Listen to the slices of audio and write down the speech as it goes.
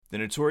The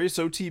Notorious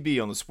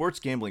OTB on the Sports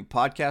Gambling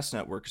Podcast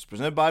Network is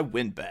presented by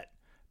WynnBET.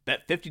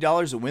 Bet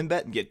 $50 at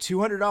WynnBET and get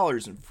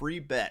 $200 in free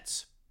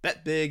bets.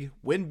 Bet big,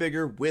 win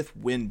bigger with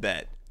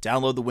WynnBET.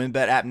 Download the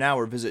WynnBET app now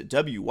or visit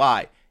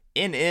wynnbet.com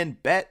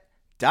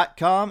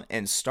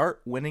and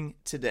start winning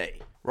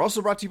today. We're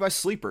also brought to you by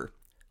Sleeper.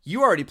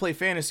 You already play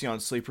fantasy on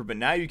Sleeper, but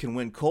now you can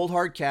win cold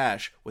hard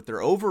cash with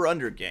their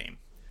over-under game.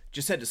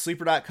 Just head to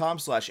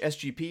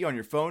sleeper.com/SGP on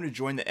your phone to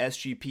join the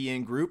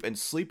SGPN group, and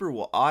Sleeper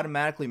will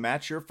automatically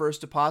match your first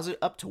deposit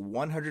up to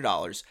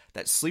 $100.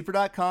 That's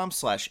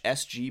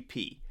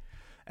sleeper.com/SGP.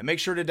 And make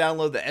sure to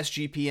download the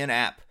SGPN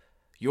app,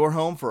 your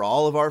home for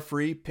all of our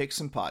free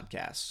picks and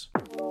podcasts.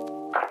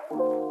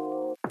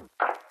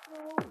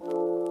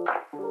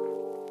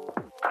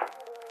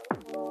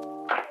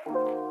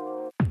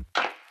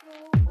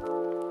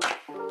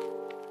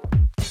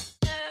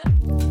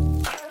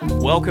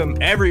 Welcome,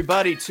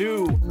 everybody,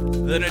 to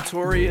the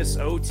Notorious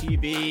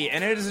OTB,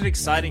 and it is an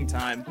exciting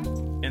time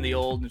in the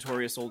old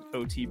Notorious old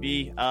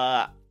OTB.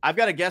 I've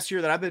got a guest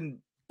here that I've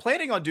been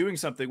planning on doing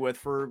something with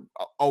for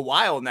a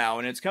while now,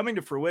 and it's coming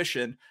to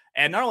fruition.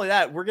 And not only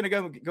that, we're going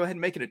to go ahead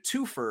and make it a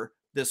twofer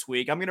this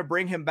week. I'm going to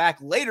bring him back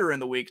later in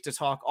the week to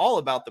talk all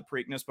about the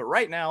Preakness, but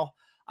right now,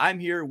 I'm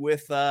here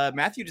with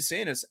Matthew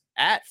DeSantis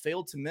at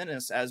Failed to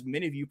Menace, as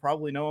many of you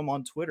probably know him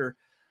on Twitter.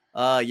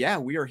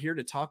 We are here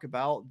to talk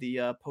about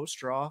the post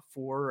draw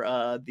for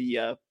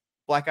the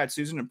Black Eyed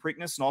Susan and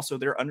Preakness, and also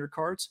their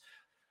undercards.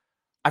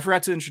 I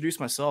forgot to introduce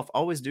myself. I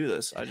always do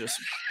this.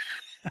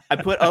 I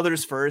put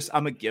others first.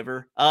 I'm a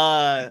giver.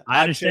 I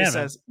understand.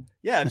 Chase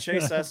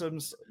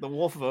Sessoms, the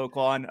Wolf of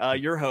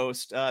Oaklawn, your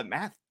host.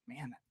 Matt,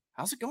 man,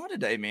 how's it going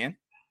today, man?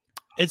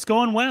 It's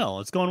going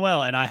well.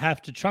 And I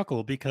have to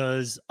chuckle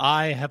because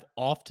I have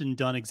often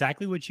done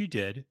exactly what you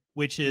did,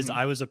 which is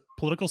I was a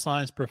political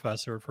science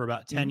professor for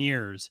about 10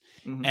 years.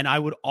 And I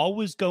would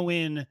always go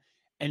in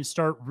and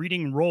start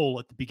reading roll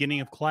at the beginning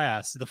of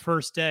class the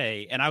first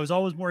day. And I was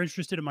always more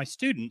interested in my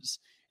students.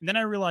 And then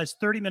I realized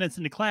 30 minutes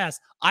into class,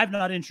 I've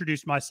not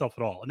introduced myself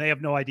at all. And they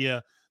have no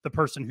idea the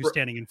person who's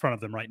standing in front of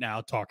them right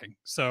now talking.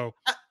 So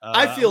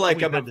I feel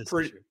like I'm a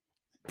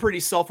pretty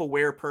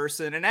self-aware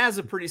person, and as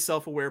a pretty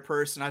self-aware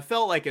person, I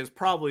felt like it's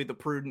probably the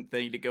prudent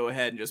thing to go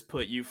ahead and just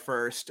put you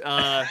first.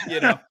 I'm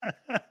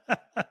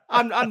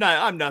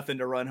nothing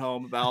to run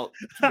home about,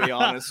 to be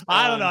honest.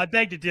 I don't know. I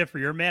beg to differ.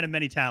 You're a man of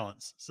many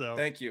talents. So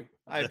thank you.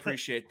 I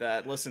appreciate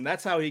that. Listen,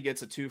 that's how he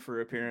gets a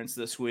twofer appearance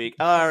this week.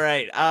 All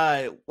right.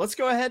 Let's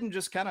go ahead and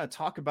just kind of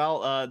talk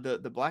about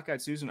the Black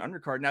Eyed Susan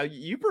undercard. Now,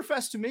 you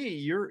profess to me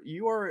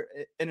you are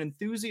an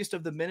enthusiast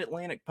of the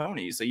Mid-Atlantic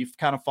ponies. So you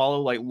kind of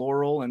follow like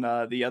Laurel and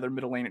the other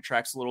Mid-Atlantic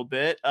tracks a little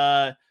bit.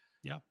 Yeah.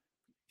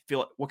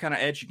 Feel what kind of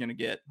edge you're gonna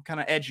get? What kind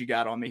of edge you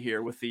got on me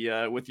here with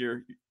the with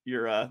your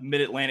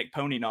Mid-Atlantic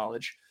pony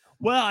knowledge?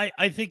 Well,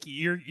 I think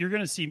you're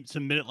going to see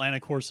some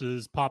Mid-Atlantic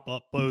horses pop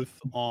up both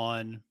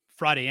on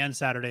Friday and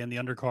Saturday on the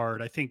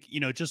undercard. I think,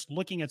 just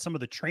looking at some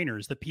of the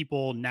trainers that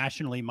people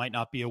nationally might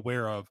not be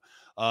aware of,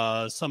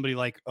 somebody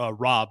like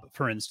Rob,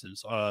 for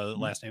instance,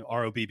 last name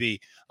ROBB,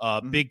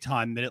 big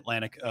time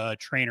Mid-Atlantic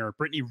trainer.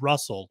 Brittany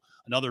Russell,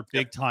 another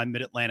big time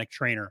Mid-Atlantic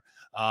trainer.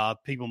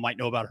 People might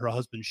know about her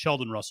husband,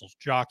 Sheldon Russell's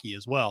jockey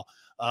as well.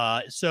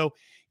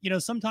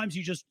 Sometimes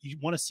you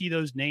want to see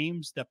those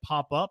names that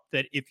pop up,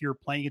 that if you're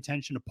paying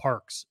attention to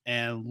Parks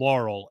and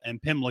Laurel and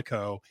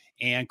Pimlico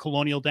and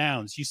Colonial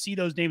Downs, you see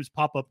those names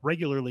pop up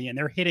regularly, and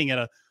they're hitting at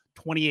a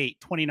 28,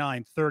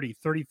 29, 30,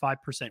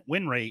 35%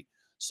 win rate.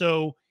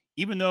 So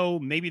even though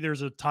maybe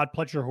there's a Todd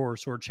Pletcher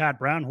horse or a Chad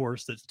Brown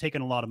horse that's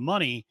taken a lot of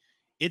money,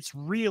 it's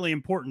really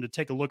important to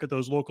take a look at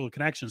those local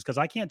connections, because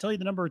I can't tell you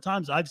the number of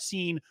times I've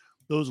seen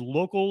those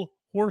local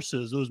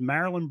horses, those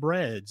Maryland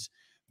breds,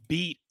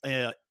 beat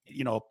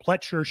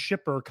Pletcher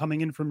shipper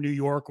coming in from New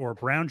York or a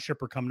Brown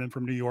shipper coming in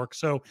from New York.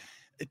 So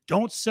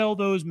don't sell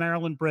those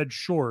Maryland bred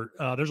short.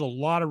 There's a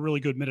lot of really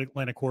good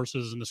Mid-Atlantic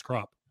horses in this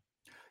crop.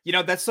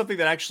 That's something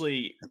that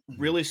actually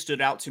really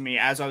stood out to me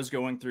as I was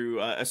going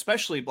through,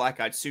 especially Black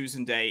Eyed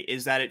Susan Day,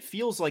 is that it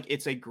feels like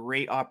it's a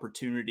great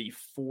opportunity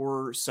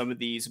for some of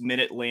these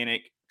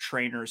Mid-Atlantic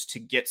trainers to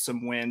get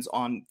some wins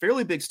on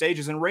fairly big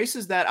stages and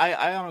races that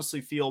I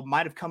honestly feel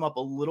might have come up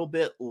a little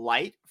bit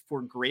light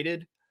for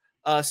graded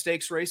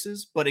stakes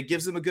races, but it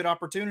gives them a good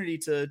opportunity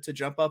to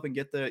jump up and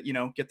get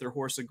their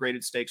horse a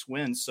graded stakes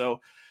win. So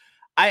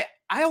I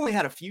only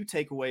had a few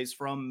takeaways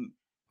from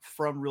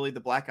really the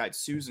Black Eyed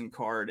Susan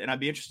card, and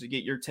I'd be interested to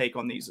get your take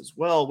on these as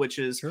well, which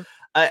is sure.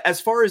 As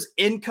far as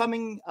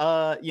incoming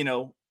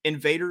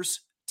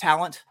invaders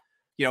talent,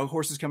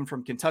 horses coming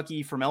from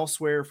Kentucky, from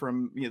elsewhere,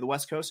 from the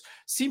West Coast,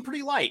 seemed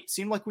pretty light.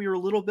 Seemed like we were a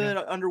little bit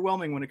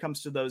underwhelming when it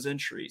comes to those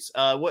entries.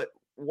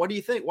 What do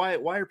you think?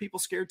 Why are people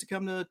scared to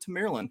come to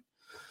Maryland?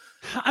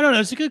 I don't know.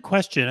 It's a good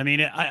question. I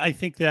mean, I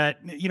think that,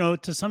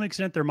 to some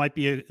extent there might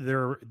be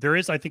there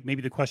is, I think,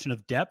 maybe the question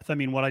of depth. I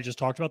mean, what I just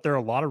talked about, there are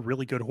a lot of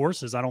really good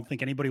horses. I don't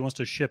think anybody wants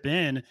to ship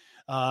in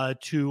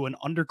to an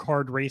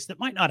undercard race that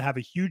might not have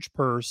a huge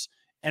purse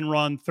and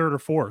run third or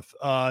fourth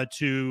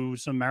to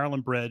some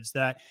Maryland breds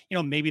that,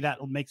 maybe that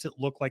makes it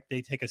look like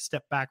they take a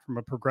step back from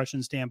a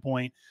progression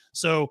standpoint.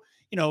 So,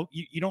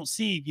 you don't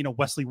see,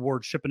 Wesley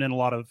Ward shipping in a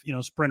lot of,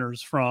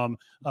 sprinters from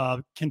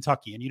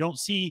Kentucky, and you don't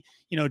see,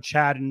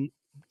 Chad and,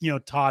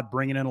 Todd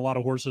bringing in a lot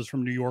of horses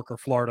from New York or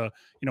Florida,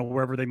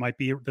 wherever they might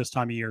be this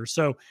time of year.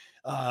 So,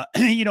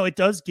 it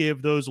does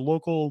give those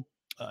local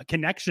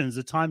connections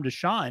a time to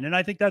shine. And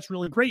I think that's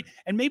really great.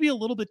 And maybe a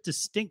little bit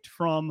distinct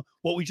from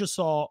what we just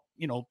saw,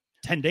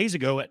 10 days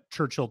ago at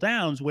Churchill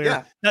Downs,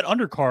 where that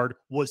undercard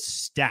was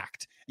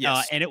stacked.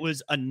 And it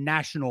was a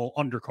national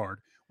undercard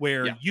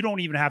where you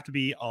don't even have to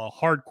be a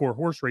hardcore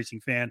horse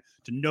racing fan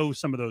to know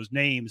some of those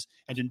names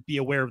and to be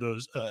aware of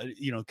those,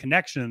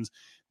 connections.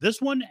 This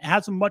one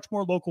has a much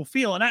more local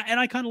feel. And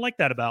I kind of like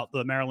that about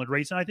the Maryland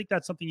race. And I think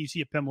that's something you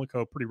see at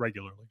Pimlico pretty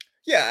regularly.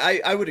 Yeah,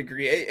 I would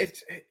agree.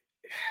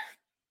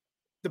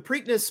 The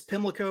Preakness,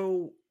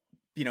 Pimlico,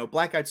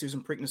 Black-Eyed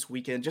Susan Preakness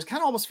weekend just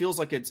kind of almost feels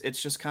like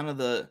it's just kind of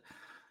the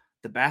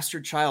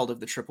bastard child of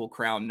the Triple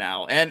Crown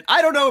now. And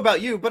I don't know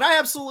about you, but I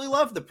absolutely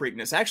love the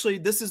Preakness. Actually,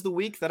 this is the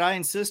week that I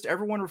insist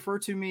everyone refer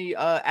to me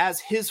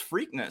as his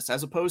Freakness,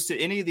 as opposed to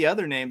any of the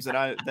other names that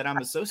I'm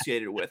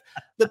associated with.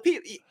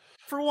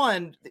 For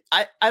one,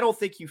 I don't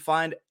think you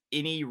find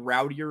any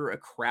rowdier a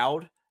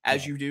crowd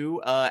as you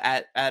do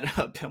at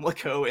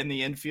Pimlico in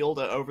the infield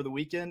over the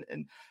weekend.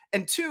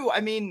 And two,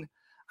 I mean,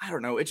 I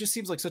don't know. It just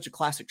seems like such a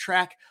classic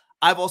track.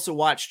 I've also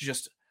watched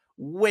just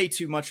way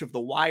too much of The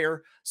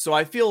Wire. So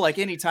I feel like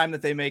anytime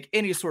that they make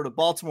any sort of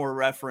Baltimore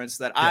reference,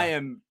 that I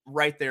am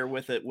right there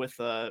with it, with,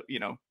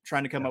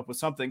 trying to come up with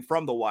something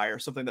from The Wire,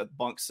 something that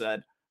Bunk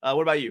said.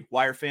 What about you?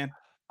 Wire fan?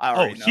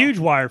 Huge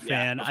Wire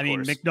fan. Yeah, I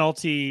mean,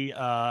 McNulty,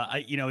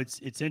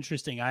 it's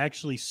interesting. I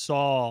actually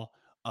saw,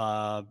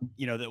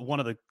 that one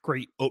of the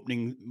great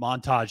opening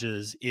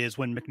montages is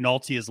when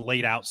McNulty is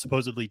laid out,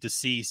 supposedly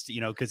deceased,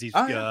 because he's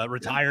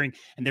retiring,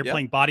 and they're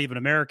playing Body of an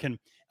American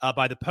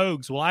by the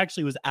Pogues. Well, I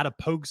actually was at a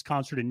Pogues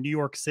concert in New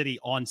York City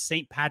on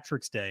St.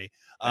 Patrick's Day,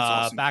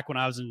 awesome. Back when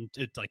I was in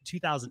like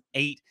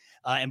 2008.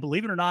 And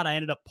believe it or not, I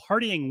ended up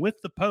partying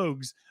with the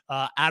Pogues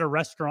at a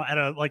restaurant, at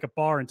a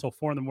bar until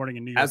 4 a.m.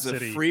 in New York City.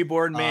 As a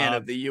freeborn man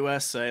of the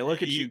USA,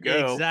 look at you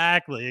go!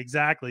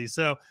 Exactly.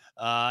 So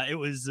that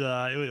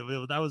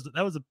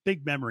was a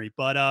big memory.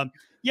 But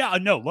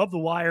love The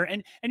Wire,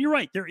 and you're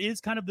right. There is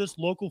kind of this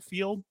local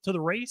feel to the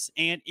race,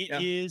 and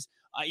it is.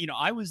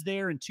 I was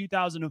there in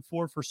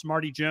 2004 for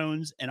Smarty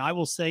Jones, and I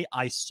will say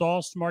I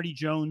saw Smarty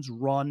Jones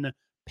run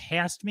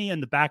past me in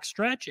the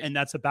backstretch, and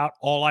that's about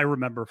all I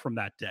remember from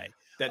that day.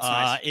 That's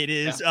nice. It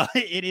is.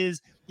 It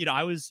is.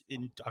 I was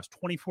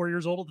 24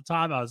 years old at the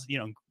time. I was,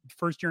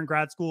 first year in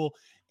grad school,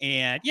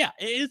 and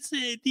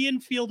the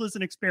infield is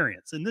an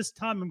experience. And this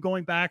time I'm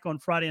going back on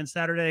Friday and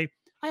Saturday.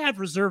 I have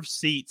reserved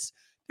seats.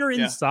 You're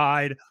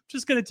inside. I'm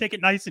just going to take it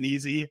nice and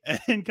easy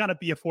and kind of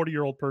be a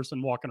 40-year-old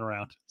person walking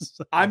around.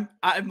 So. I'm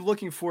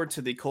looking forward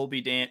to the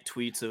Colby Dant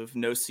tweets of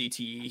no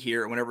CTE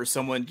here whenever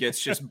someone gets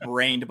just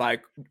brained by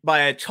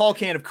a tall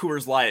can of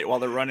Coors Light while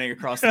they're running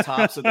across the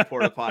tops of the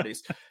porta potties.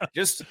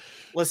 Just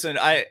listen,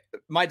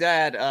 my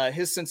dad,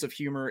 his sense of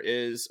humor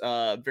is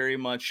very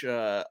much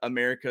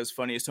America's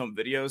Funniest Home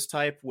Videos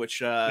type,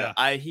 which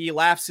he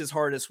laughs his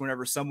hardest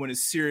whenever someone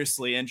is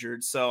seriously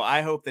injured. So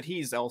I hope that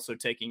he's also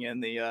taking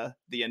in the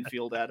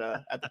infield at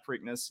the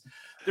Preakness.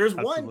 There's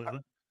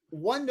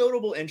one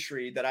notable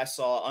entry that I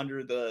saw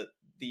under the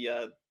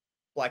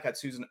Black-Eyed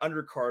Susan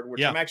undercard,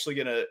 which I'm actually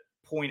going to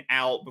point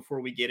out before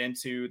we get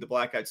into the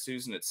Black-Eyed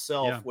Susan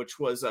itself, which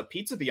was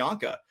Pizza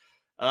Bianca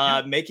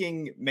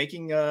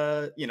making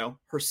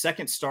her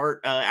second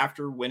start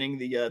after winning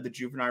the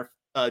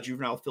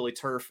juvenile filly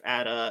turf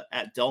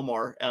at Del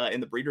Mar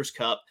in the Breeders'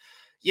 Cup.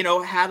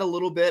 Had a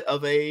little bit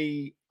of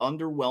a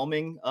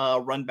underwhelming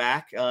run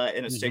back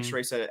in a stakes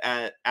race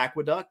at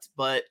Aqueduct.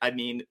 But I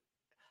mean,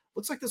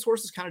 looks like this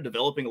horse is kind of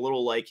developing a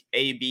little like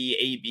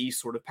A-B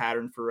sort of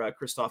pattern for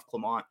Christophe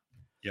Clement.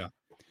 Yeah.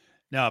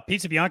 No,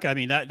 Pizza Bianca, I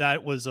mean,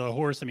 that was a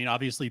horse. I mean,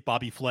 obviously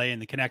Bobby Flay and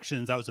the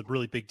connections, that was a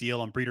really big deal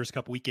on Breeders'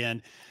 Cup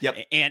weekend. Yep.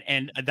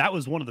 And that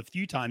was one of the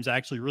few times I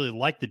actually really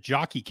liked the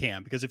jockey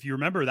cam, because if you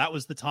remember, that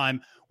was the time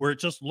where it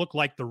just looked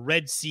like the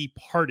Red Sea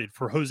parted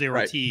for Jose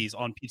Ortiz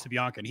on Pizza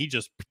Bianca, and he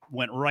just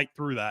went right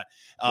through that.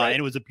 And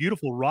it was a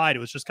beautiful ride. It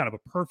was just kind of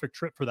a perfect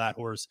trip for that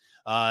horse.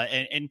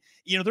 And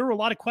there were a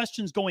lot of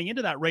questions going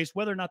into that race,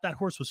 whether or not that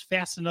horse was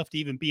fast enough to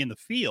even be in the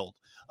field.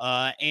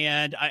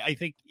 And I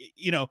think,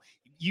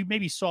 you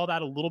maybe saw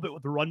that a little bit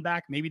with the run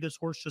back. Maybe this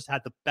horse just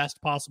had the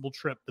best possible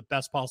trip, the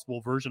best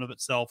possible version of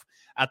itself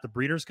at the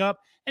Breeders' Cup.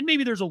 And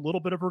maybe there's a little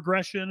bit of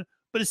regression,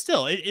 but it's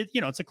still,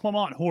 it's a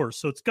Clement horse,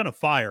 so it's going to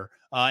fire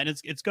and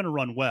it's going to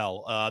run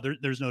well.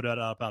 There's no doubt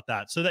about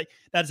that. So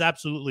that's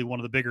absolutely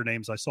one of the bigger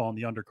names I saw on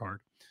the undercard.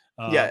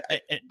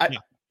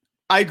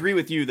 I agree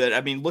with you that, I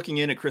mean, looking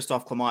in at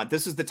Christophe Clement,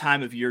 this is the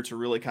time of year to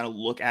really kind of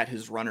look at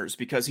his runners,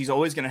 because he's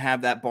always going to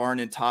have that barn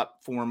in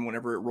top form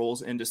whenever it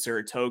rolls into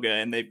Saratoga.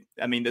 And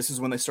this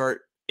is when they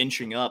start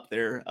inching up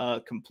there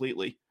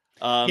completely.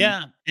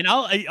 Yeah, and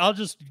I'll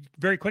just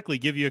very quickly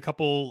give you a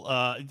couple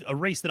a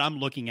race that I'm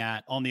looking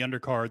at on the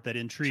undercard that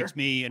intrigues Sure.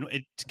 me, and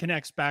it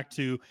connects back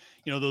to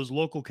those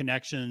local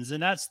connections,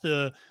 and that's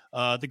the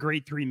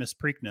Grade 3 Miss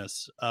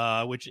Preakness,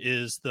 which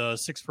is the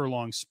 6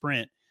 furlong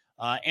sprint.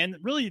 And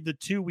really, the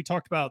two we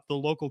talked about, the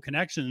local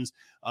connections,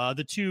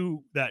 the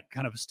two that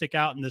kind of stick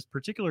out in this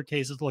particular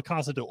case is La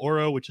Casa de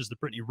Oro, which is the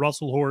Brittany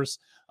Russell horse.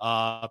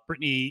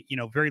 Brittany,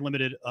 very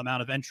limited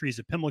amount of entries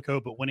at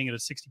Pimlico, but winning at a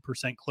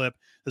 60% clip.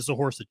 This is a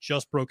horse that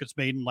just broke its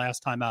maiden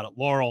last time out at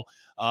Laurel,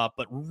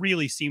 but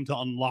really seemed to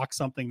unlock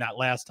something that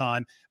last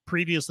time.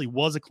 Previously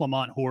was a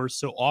Clement horse,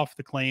 so off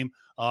the claim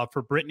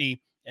for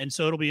Brittany. And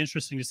so it'll be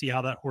interesting to see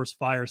how that horse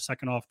fires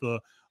second off the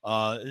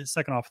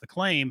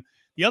claim.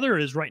 The other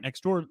is right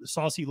next door,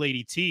 Saucy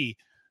Lady T,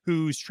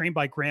 who's trained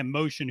by Graham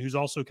Motion, who's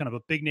also kind of a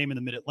big name in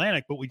the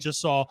Mid-Atlantic, but we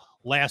just saw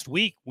last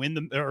week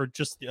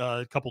just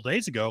a couple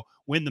days ago,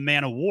 win the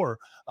Man of War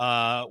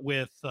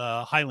with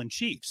Highland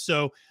Chiefs.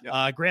 So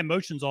Graham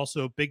Motion's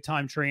also a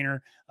big-time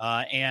trainer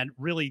and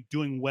really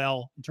doing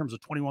well in terms of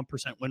 21%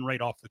 win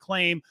rate off the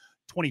claim,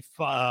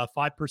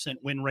 25%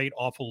 win rate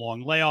off a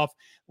long layoff.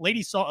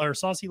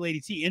 Saucy Lady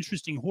T,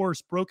 interesting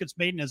horse, broke its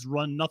maiden, has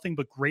run nothing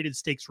but graded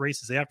stakes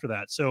races after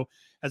that. So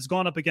has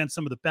gone up against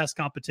some of the best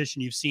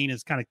competition you've seen,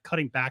 is kind of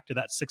cutting back to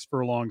that 6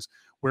 furlongs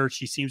where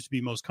she seems to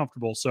be most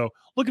comfortable. So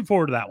looking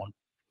forward to that one.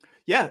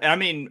 Yeah, I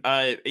mean,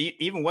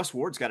 even Wes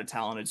Ward's got a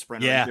talented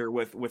sprinter in here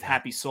with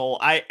Happy Soul.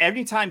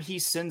 Anytime he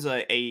sends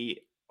a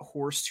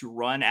horse to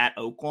run at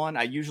Oaklawn,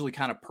 I usually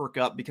kind of perk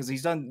up because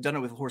he's done it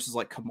with horses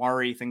like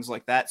Kamari, things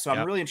like that. So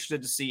I'm really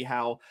interested to see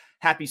how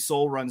Happy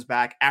Soul runs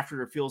back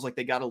after it feels like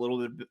they got a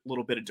little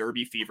bit of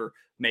Derby fever,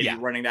 maybe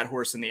running that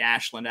horse in the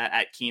Ashland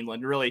at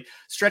Keeneland, really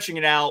stretching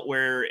it out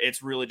where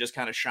it's really just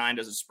kind of shined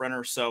as a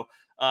sprinter. So,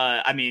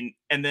 I mean,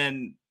 and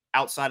then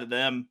outside of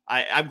them,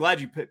 I'm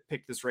glad you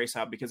picked this race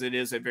out because it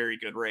is a very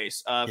good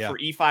race. For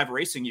E5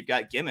 Racing, you've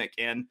got Gimmick,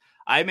 and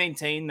I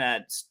maintain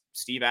that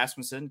Steve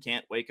Asmussen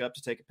can't wake up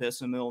to take a piss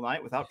in the middle of the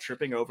night without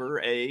tripping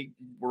over a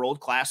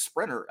world-class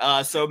sprinter.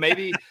 So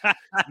maybe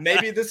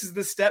this is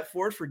the step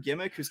forward for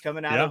Gimmick, who's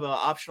coming out of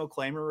optional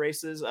claimer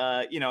races.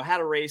 Had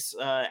a race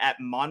at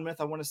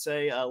Monmouth, I want to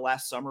say,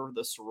 last summer,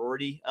 the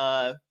sorority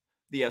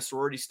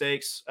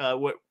stakes.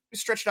 What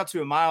stretched out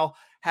to a mile,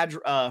 had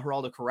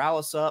Geraldo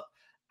Corrales up.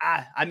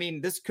 I mean,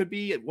 this could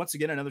be once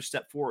again another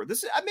step forward.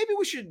 This maybe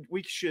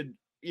we should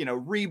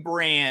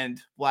rebrand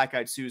Black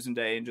Eyed Susan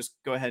Day and just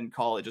go ahead and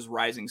call it just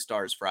Rising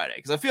Stars Friday,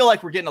 because I feel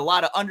like we're getting a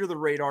lot of under the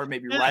radar,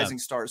 maybe rising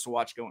stars to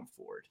watch going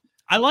forward.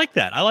 I like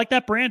that. I like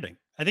that branding.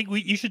 I think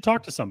you should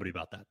talk to somebody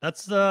about that.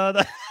 That's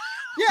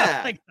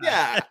yeah.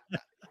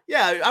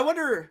 I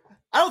wonder.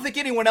 I don't think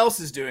anyone else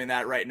is doing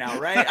that right now,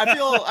 right? I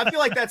feel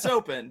like that's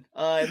open,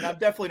 and I'm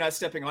definitely not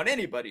stepping on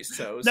anybody's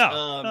toes.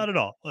 No, not at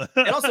all.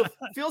 It also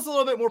feels a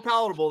little bit more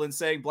palatable than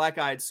saying Black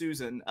Eyed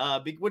Susan,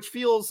 which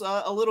feels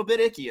a little bit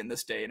icky in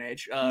this day and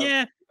age.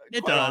 It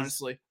does.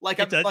 Honestly,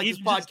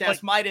 this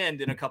podcast might end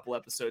in a couple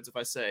episodes if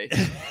I say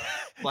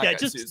Black Eyed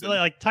Susan.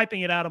 Like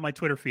typing it out on my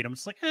Twitter feed, I'm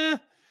just like,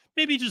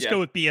 maybe just go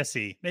with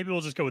BSE. Maybe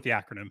we'll just go with the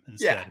acronym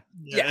instead.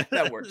 Yeah,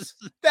 that works.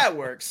 That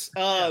works.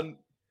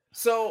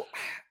 So,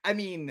 I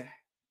mean,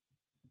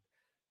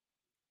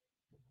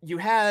 you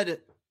have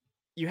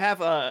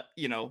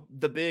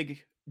the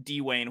big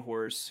D Wayne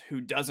horse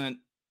who doesn't,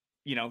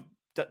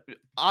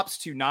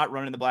 opts to not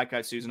run in the Black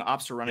Eyed Susan,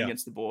 opts to run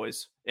against the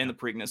boys in the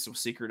Preakness with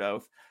Secret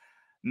Oath.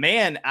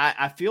 Man,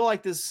 I feel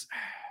like this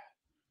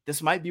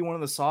might be one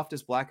of the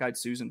softest Black Eyed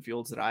Susan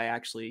fields that I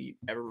actually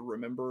ever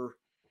remember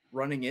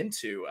running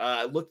into.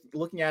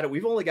 Looking at it,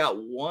 we've only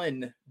got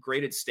one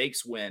graded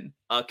stakes win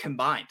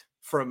combined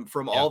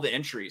from all the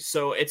entries.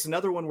 So it's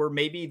another one where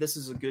maybe this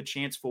is a good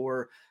chance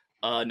for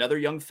another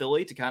young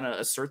filly to kind of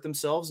assert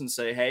themselves and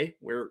say, hey,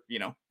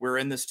 we're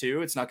in this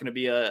too. It's not going to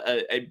be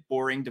a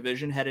boring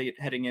division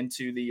heading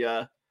into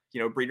the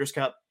Breeders'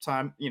 Cup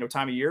time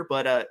of year,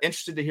 but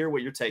interested to hear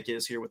what your take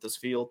is here with this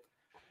field.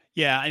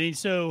 Yeah, I mean,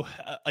 so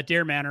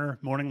Adair Manor,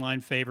 morning line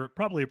favorite,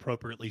 probably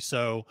appropriately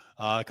so,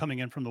 coming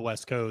in from the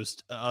West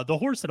Coast. The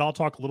horse that I'll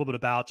talk a little bit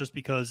about, just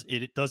because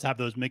it does have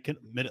those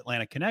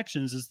mid-Atlantic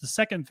connections, is the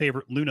second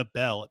favorite, Luna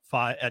Bell,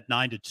 at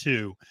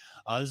 9-2.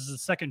 This is the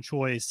second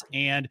choice,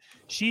 and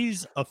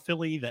she's a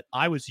filly that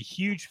I was a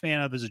huge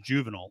fan of as a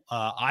juvenile.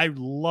 I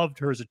loved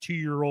her as a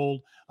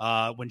 2-year-old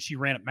when she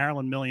ran at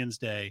Maryland Millions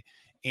Day.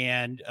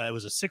 And it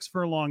was a 6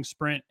 furlong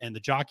sprint, and the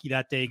jockey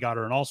that day got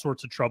her in all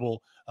sorts of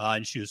trouble,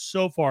 and she was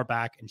so far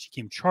back, and she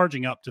came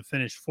charging up to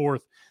finish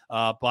fourth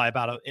by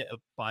about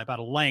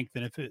a length.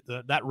 And if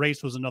that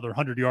race was another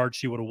 100 yards,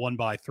 she would have won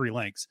by 3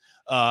 lengths.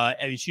 I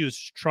mean, she was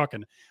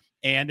trucking.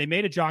 And they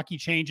made a jockey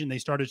change, and they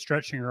started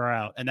stretching her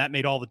out, and that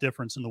made all the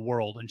difference in the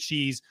world. And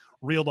she's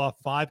reeled off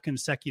 5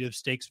 consecutive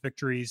stakes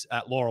victories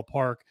at Laurel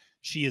Park.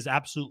 She has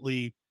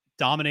absolutely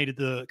dominated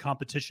the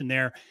competition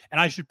there. And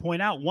I should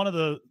point out, one of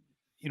the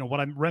what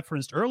I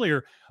referenced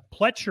earlier,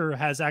 Pletcher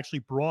has actually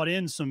brought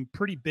in some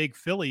pretty big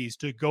fillies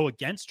to go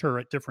against her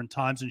at different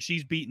times, and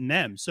she's beaten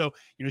them. So,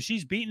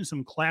 she's beaten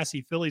some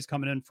classy fillies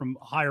coming in from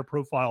higher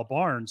profile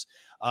barns.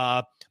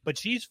 But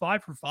she's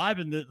 5 for 5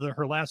 in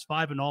her last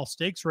 5 in all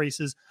stakes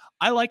races.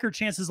 I like her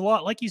chances a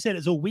lot. Like you said,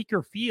 it's a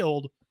weaker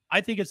field.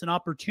 I think it's an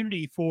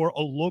opportunity for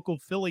a local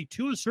filly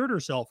to assert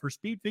herself. Her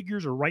speed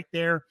figures are right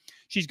there.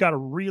 She's got a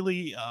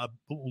really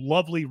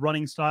lovely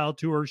running style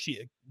to her.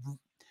 She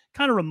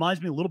kind of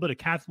reminds me a little bit of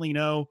Kathleen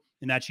O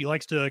in that she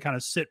likes to kind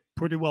of sit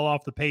pretty well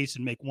off the pace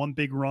and make one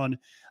big run.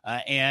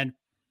 And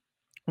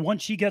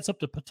once she gets up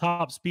to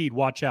top speed,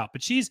 watch out.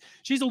 But she's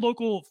a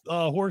local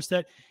horse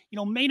that,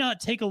 may not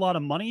take a lot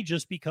of money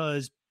just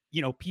because,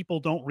 people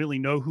don't really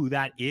know who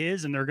that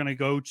is. And they're going to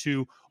go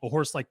to a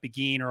horse like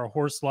Beguine or a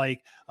horse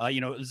like,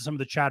 some of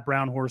the Chad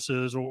Brown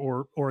horses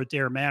or a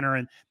Dare Manor.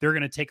 And they're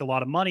going to take a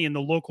lot of money and the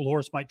local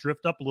horse might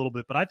drift up a little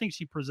bit. But I think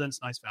she presents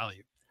nice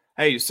value.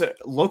 Hey, so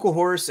local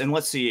horse, and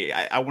let's see.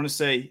 I want to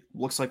say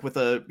looks like with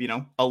a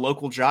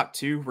local jock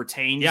too,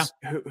 retains. Yeah.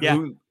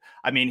 Who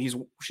I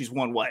mean, she's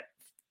won what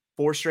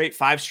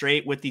 5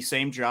 straight with the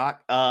same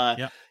jock.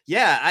 Yeah.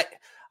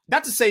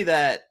 Not to say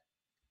that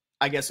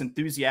I guess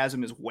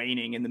enthusiasm is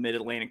waning in the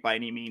Mid-Atlantic by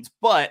any means,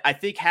 but I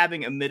think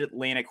having a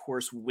Mid-Atlantic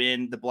horse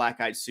win the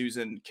Black-Eyed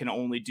Susan can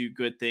only do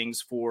good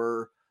things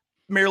for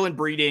Maryland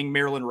breeding,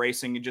 Maryland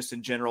racing, and just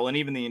in general, and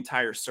even the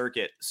entire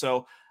circuit.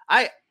 So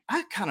I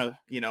kind of,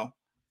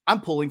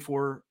 I'm pulling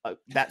for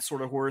that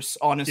sort of horse,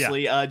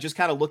 honestly. Just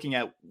kind of looking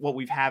at what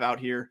we've have out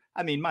here.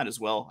 I mean, might as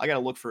well. I got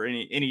to look for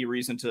any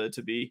reason to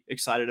be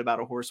excited about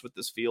a horse with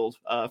this field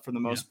for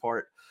the most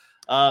part.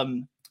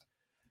 I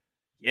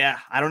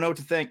don't know what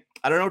to think.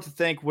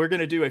 We're going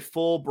to do a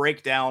full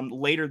breakdown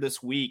later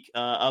this week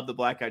of the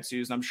Black-Eyed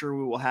Susan. I'm sure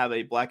we will have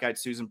a Black-Eyed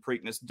Susan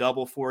Preakness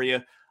double for you.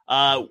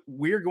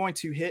 We're going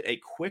to hit a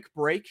quick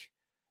break.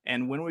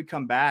 And when we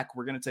come back,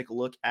 we're going to take a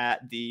look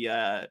at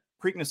the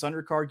Preakness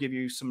undercard, give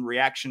you some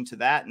reaction to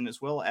that, and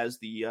as well as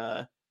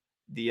the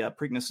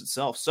Preakness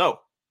itself.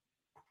 So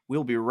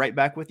we'll be right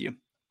back with you.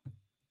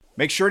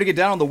 Make sure to get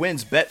down on the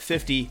wins. Bet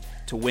 50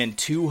 to win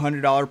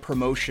 $200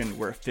 promotion,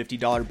 where a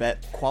 $50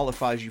 bet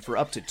qualifies you for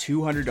up to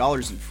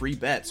 $200 in free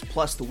bets.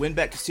 Plus, the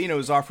WinBet Casino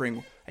is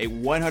offering a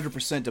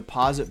 100%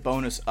 deposit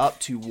bonus up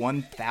to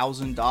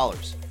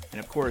 $1,000. And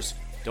of course,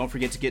 don't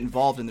forget to get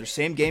involved in their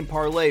same game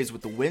parlays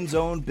with the Win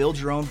Zone Build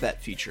Your Own Bet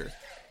feature.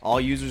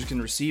 All users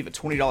can receive a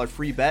 $20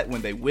 free bet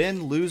when they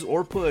win, lose,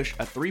 or push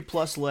a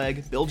 3+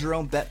 leg Build Your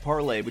Own Bet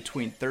parlay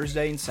between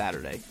Thursday and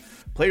Saturday.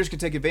 Players can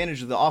take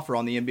advantage of the offer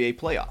on the NBA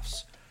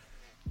playoffs.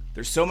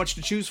 There's so much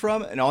to choose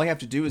from, and all you have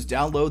to do is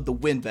download the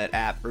WinBet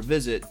app or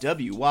visit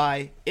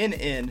wynnbet.com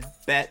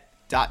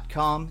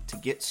to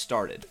get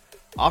started.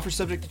 Offer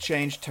subject to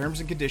change, terms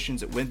and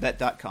conditions at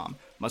winbet.com.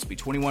 Must be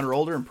 21 or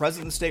older and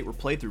present in the state where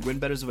playthrough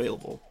WinBet is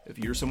available. If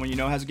you or someone you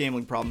know has a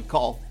gambling problem,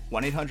 call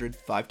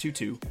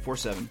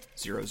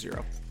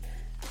 1-800-522-4700.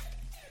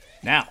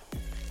 Now,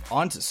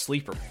 on to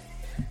Sleeper.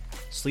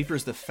 Sleeper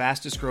is the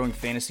fastest growing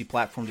fantasy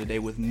platform today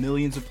with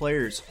millions of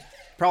players.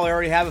 Probably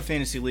already have a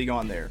fantasy league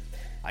on there.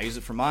 I use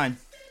it for mine.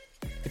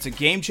 It's a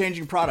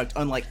game-changing product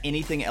unlike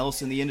anything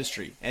else in the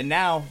industry. And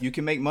now you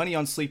can make money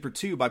on Sleeper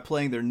too by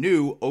playing their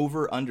new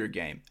over-under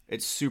game.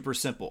 It's super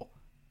simple.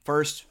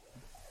 First,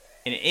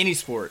 in any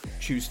sport,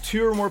 choose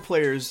 2 or more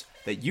players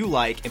that you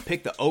like and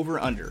pick the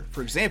over-under.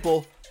 For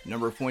example,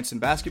 number of points in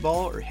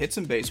basketball or hits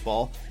in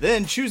baseball.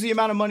 Then choose the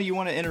amount of money you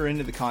want to enter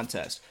into the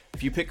contest.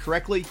 If you pick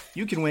correctly,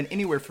 you can win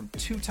anywhere from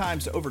 2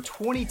 times to over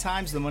 20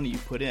 times the money you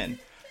put in.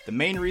 The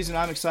main reason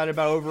I'm excited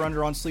about Over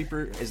Under on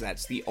Sleeper is that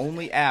it's the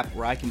only app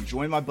where I can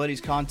join my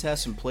buddies'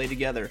 contests and play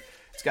together.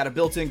 It's got a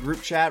built-in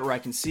group chat where I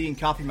can see and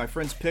copy my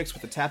friends' picks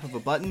with the tap of a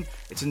button.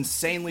 It's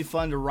insanely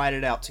fun to write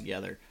it out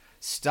together.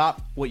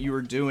 Stop what you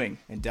are doing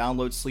and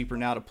download Sleeper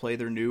now to play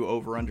their new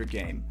Over Under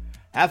game.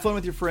 Have fun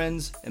with your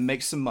friends and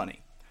make some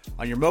money.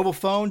 On your mobile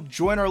phone,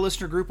 join our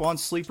listener group on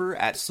Sleeper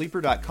at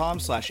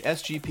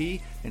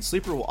sleeper.com/SGP, and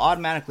Sleeper will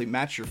automatically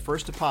match your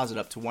first deposit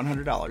up to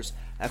 $100.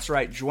 That's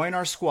right, join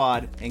our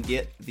squad and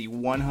get the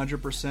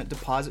 100%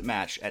 deposit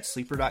match at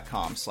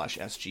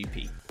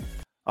sleeper.com/SGP.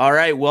 All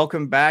right,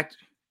 welcome back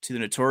to the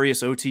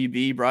Notorious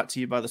OTB, brought to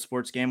you by the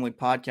Sports Gambling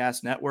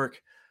Podcast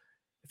Network.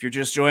 If you're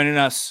just joining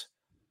us,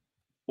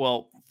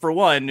 well, for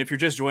one, if you're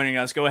just joining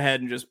us, go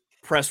ahead and just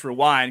press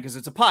rewind because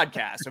it's a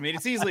podcast. I mean,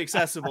 it's easily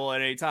accessible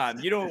at any time.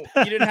 You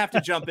didn't have to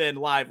jump in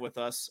live with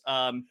us.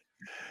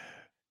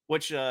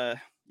 Let's go ahead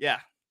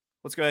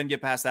and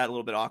get past that a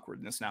little bit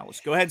awkwardness now.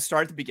 Let's go ahead and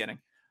start at the beginning.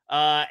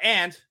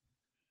 And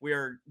we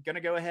are going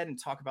to go ahead and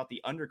talk about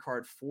the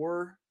undercard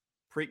for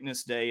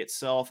Preakness Day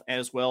itself,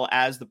 as well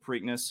as the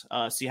Preakness,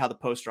 see how the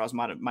post draws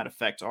might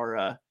affect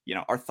our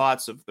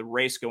thoughts of the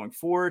race going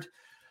forward.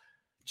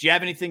 Do you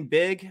have anything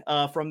big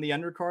from the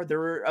undercard? There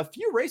were a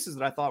few races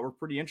that I thought were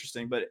pretty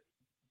interesting, but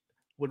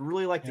would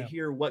really like to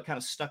hear what kind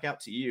of stuck out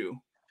to you.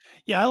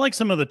 Yeah, I like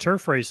some of the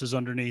turf races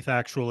underneath,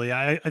 actually.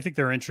 I think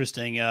they're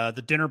interesting.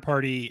 The dinner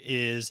party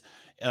is,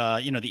 the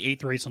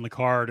 8th race on the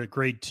card, a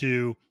grade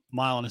 2.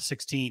 mile and a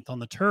 16th on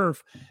the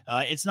turf.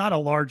 It's not a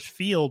large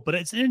field, but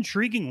it's an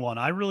intriguing one.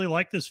 I really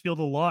like this field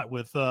a lot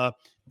with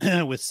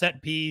with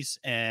Set Piece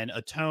and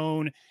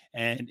Atone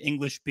and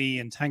English B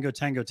and Tango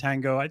Tango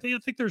Tango. I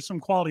think there's some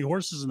quality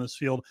horses in this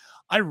field.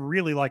 I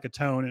really like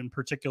Atone in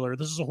particular.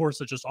 This is a horse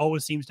that just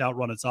always seems to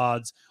outrun its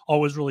odds,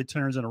 always really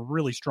turns in a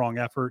really strong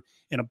effort,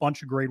 and a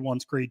bunch of grade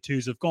 1s, grade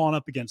 2s have gone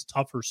up against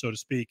tougher, so to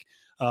speak.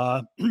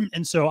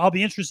 And so I'll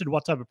be interested in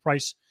what type of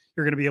price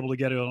you're going to be able to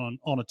get it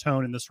on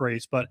Atone in this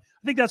race. But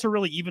I think that's a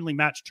really evenly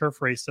matched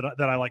turf race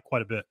that I like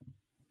quite a bit.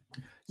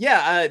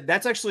 Yeah,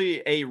 that's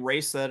actually a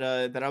race that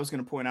I was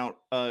going to point out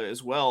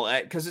as well,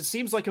 because it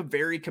seems like a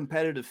very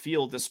competitive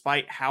field,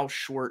 despite how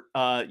short,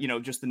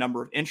 just the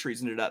number of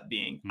entries ended up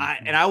being.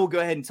 Mm-hmm. I will go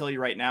ahead and tell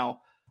you right now,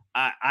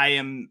 I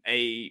am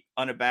a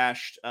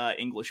unabashed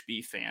English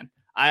B fan.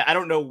 I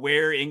don't know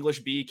where English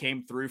B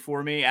came through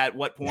for me at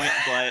what point,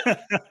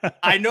 but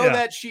I know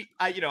that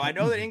I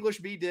know that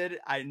English B did.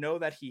 I know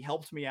that he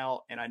helped me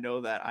out, and I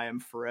know that I am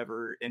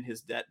forever in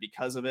his debt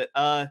because of it.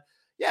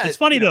 Yeah, it's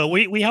funny though.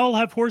 We all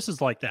have horses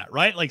like that,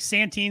 right? Like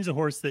Santine's a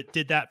horse that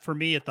did that for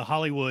me at the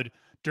Hollywood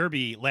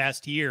Derby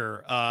last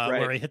year,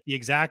 where I hit the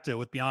exacta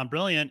with Beyond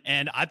Brilliant,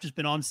 and I've just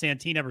been on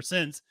Santine ever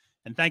since.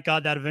 And thank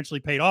God that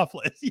eventually paid off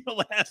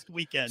last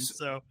weekend.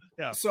 So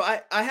yeah. So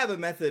I have a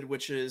method,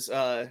 which is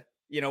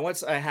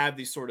once I have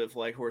these sort of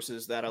like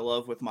horses that I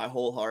love with my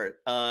whole heart,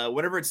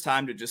 whenever it's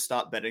time to just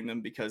stop betting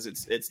them because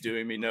it's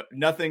doing me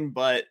nothing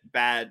but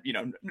bad,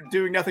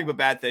 doing nothing but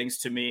bad things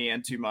to me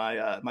and to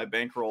my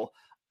bankroll.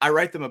 I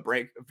write them a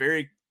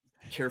very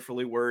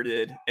carefully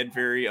worded and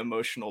very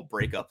emotional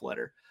breakup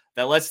letter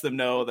that lets them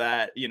know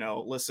that,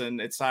 listen,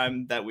 it's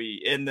time that we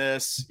end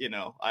this.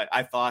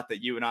 I thought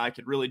that you and I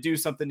could really do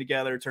something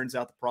together. Turns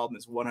out the problem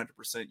is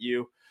 100%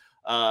 you.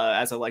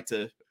 As I like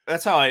to,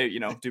 that's how I,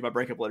 do my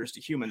breakup letters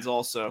to humans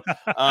also.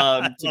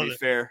 To be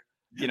fair,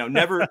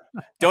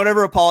 don't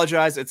ever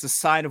apologize. It's a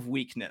sign of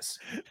weakness.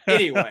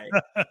 Anyway,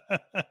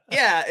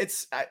 yeah,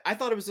 I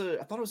thought it was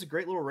a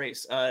great little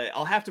race.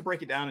 I'll have to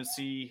break it down and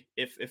see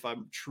if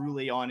I'm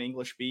truly on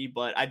English B,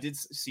 but I did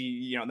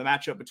see, the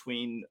matchup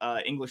between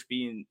English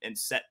B and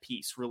Set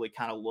Piece really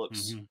kind of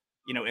looks,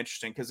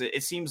 interesting, because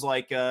it seems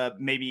like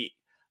maybe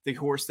the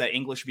horse that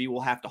English B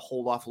will have to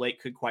hold off late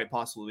could quite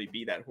possibly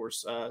be that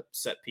horse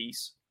Set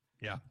Piece.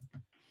 Yeah.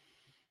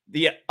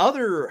 The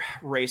other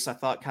race I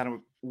thought kind of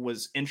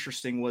was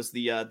interesting was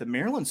the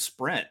Maryland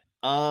Sprint.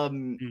 A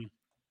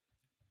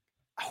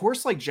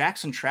horse like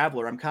Jackson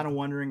Traveler, I'm kind of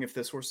wondering if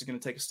this horse is going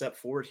to take a step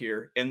forward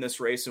here in this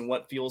race and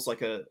what feels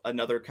like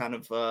another kind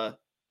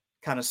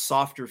of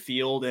softer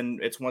field.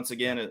 And it's once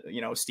again,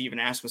 Steven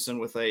Asmussen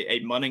with a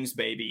Munnings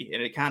baby.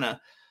 And it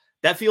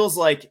that feels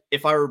like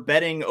if I were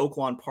betting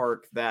Oaklawn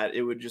Park, that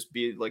it would just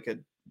be like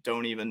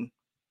don't even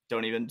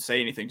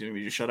say anything to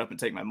me. Just shut up and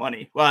take my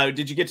money. Well,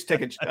 did you get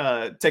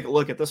to take a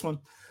look at this one?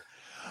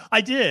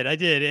 I did.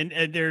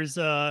 And there's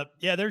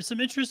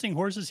some interesting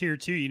horses here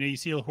too. You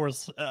see a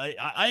horse.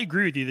 I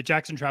agree with you. The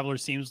Jackson Traveler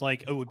seems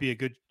like it would be a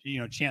good,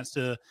 chance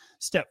to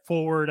step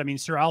forward. I mean,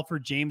 Sir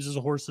Alfred James is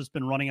a horse that's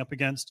been running up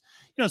against,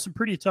 some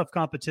pretty tough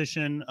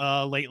competition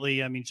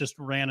lately. I mean, just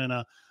ran in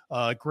a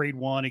grade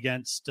 1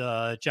 against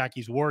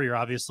Jackie's Warrior,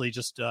 obviously,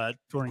 just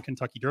during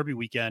Kentucky Derby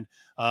weekend.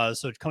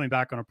 So coming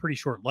back on a pretty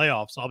short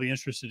layoff. So I'll be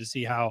interested to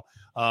see how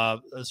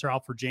Sir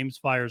Alfred James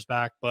fires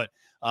back. But,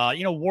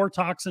 War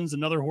Toxin's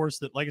another horse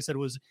that, like I said,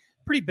 was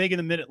pretty big in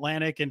the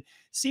Mid-Atlantic and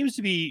seems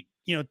to be,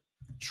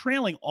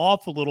 trailing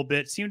off a little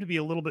bit, seemed to be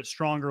a little bit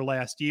stronger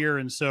last year.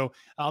 And so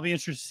I'll be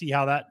interested to see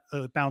how that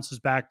bounces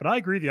back. But I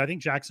agree with you. I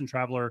think Jackson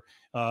Traveler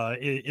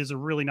is a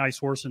really nice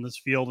horse in this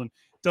field and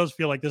does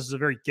feel like this is a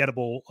very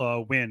gettable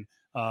win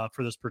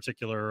for this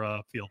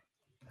particular field.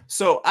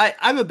 So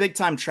I'm a big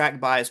time track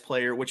bias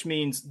player, which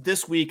means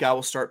this week I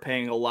will start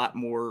paying a lot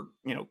more,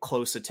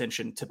 close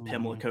attention to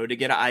Pimlico to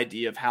get an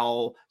idea of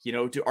how,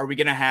 are we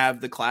going to have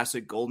the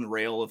classic golden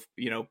rail of,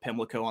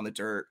 Pimlico on the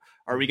dirt?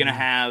 Are we going to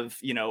have,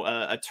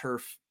 a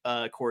turf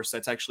course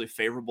that's actually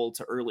favorable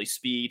to early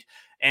speed?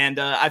 And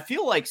I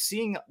feel like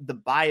seeing the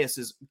bias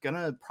is going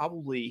to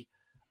probably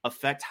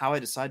affect how I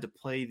decide to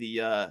play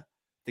the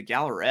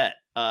Gallarette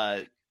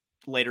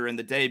later in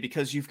the day,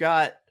 because you've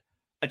got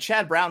a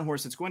Chad Brown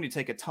horse that's going to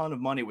take a ton of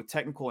money with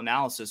technical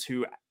analysis,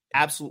 who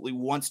absolutely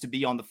wants to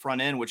be on the front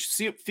end, which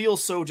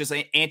feels so just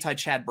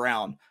anti-Chad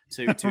Brown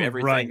to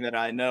everything right. that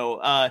I know.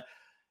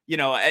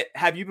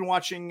 Have you been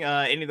watching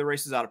any of the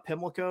races out of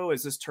Pimlico?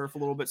 Is this turf a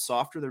little bit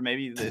softer? There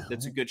maybe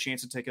that's a good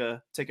chance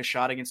to take a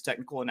shot against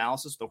technical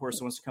analysis. The horse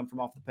that wants to come from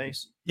off the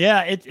pace.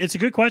 Yeah, it's a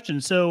good question.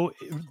 So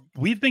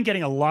we've been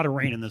getting a lot of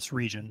rain in this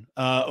region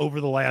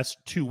over the last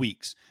 2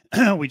 weeks.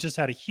 We just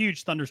had a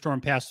huge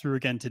thunderstorm pass through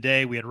again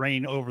today. We had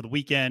rain over the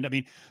weekend. I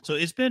mean, so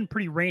it's been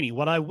pretty rainy.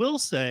 What I will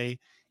say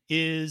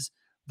is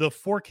the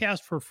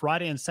forecast for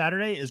Friday and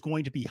Saturday is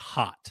going to be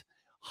hot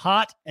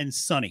and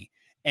sunny.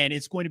 And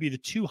it's going to be the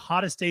 2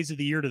 hottest days of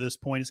the year to this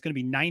point. It's going to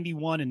be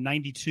 91 and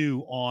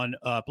 92 on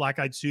Black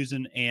Eyed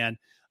Susan and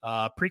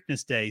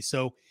Preakness Day.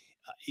 So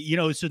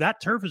So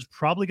that turf is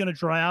probably going to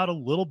dry out a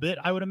little bit,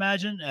 I would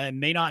imagine, and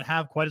may not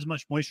have quite as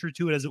much moisture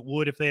to it as it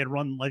would if they had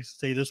run, like,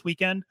 say, this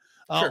weekend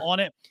Sure. on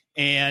it.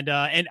 And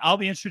I'll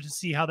be interested to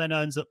see how that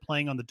ends up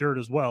playing on the dirt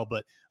as well.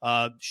 But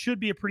should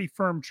be a pretty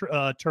firm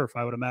turf,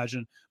 I would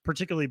imagine,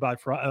 particularly by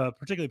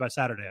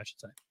Saturday, I should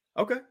say.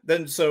 Okay.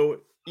 Then,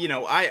 so,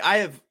 I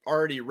have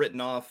already written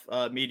off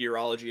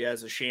meteorology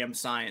as a sham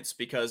science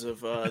because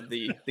of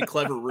the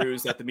clever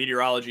ruse that the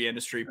meteorology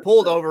industry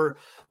pulled over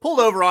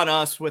on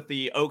us with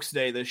the Oaks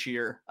Day this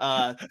year.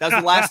 That was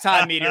the last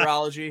time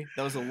meteorology.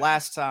 That was the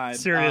last time.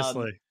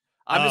 Seriously.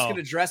 I'm just going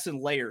to dress in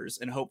layers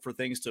and hope for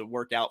things to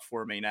work out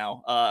for me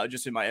now,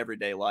 just in my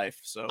everyday life.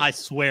 So I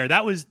swear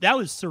that was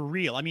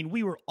surreal. I mean,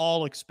 we were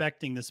all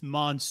expecting this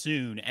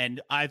monsoon,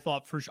 and I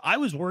thought I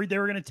was worried they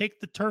were going to take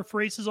the turf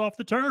races off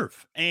the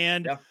turf,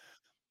 and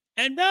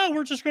now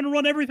we're just going to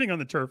run everything on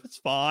the turf. It's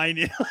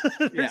fine.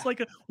 There's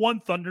like one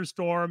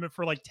thunderstorm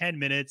for like 10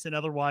 minutes, and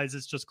otherwise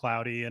it's just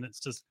cloudy, and it's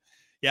just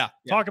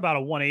talk about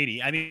a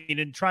 180. I mean,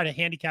 and try to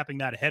handicapping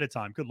that ahead of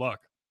time. Good luck.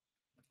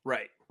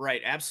 Right,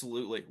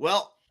 absolutely.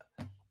 Well,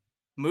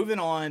 moving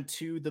on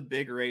to the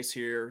big race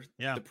here,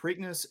 the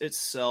Preakness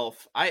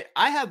itself. I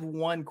have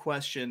one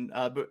question,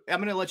 but I'm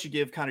going to let you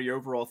give kind of your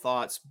overall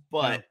thoughts.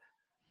 But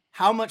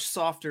how much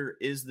softer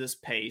is this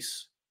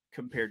pace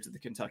compared to the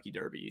Kentucky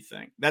Derby, you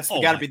think? That's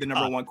got to be the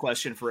number one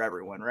question for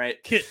everyone, right?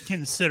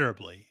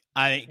 Considerably.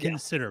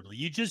 Considerably.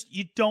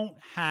 You don't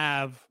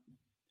have.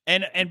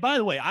 And by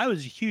the way, I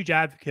was a huge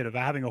advocate of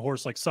having a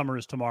horse like Summer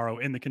Is Tomorrow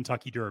in the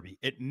Kentucky Derby.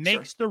 It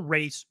makes the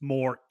race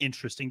more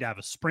interesting to have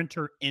a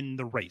sprinter in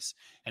the race.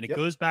 And it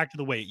goes back to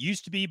the way it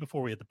used to be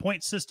before we had the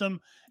point system.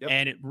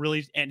 And it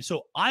really, and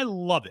so I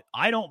love it.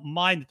 I don't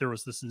mind that there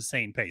was this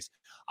insane pace.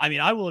 I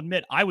mean, I will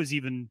admit,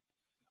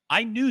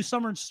 I knew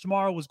Summer Is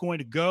Tomorrow was going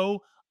to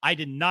go. I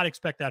did not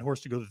expect that horse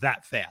to go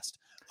that fast.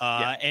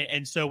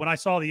 And so when I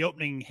saw the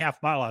opening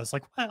half mile, I was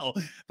like, well,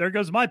 there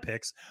goes my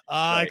picks.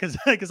 Because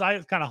I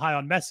was kind of high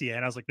on Messier,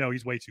 and I was like, no,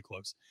 he's way too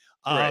close.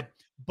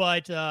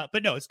 But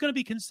no, it's going to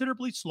be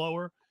considerably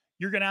slower.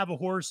 You're going to have a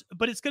horse,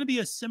 but it's going to be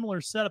a similar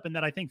setup in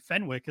that I think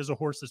Fenwick is a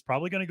horse that's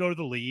probably going to go to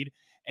the lead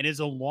and is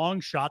a long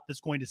shot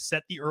that's going to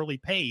set the early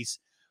pace.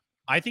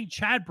 I think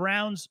Chad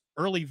Brown's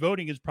early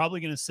voting is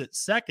probably going to sit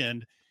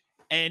second.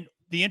 And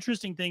the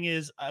interesting thing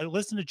is I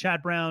listened to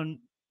Chad Brown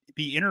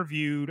be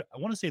interviewed, I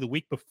want to say the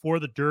week before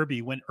the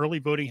Derby, when early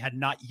voting had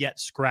not yet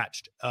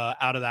scratched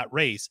out of that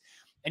race.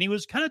 And he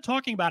was kind of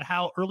talking about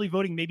how early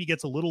voting maybe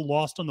gets a little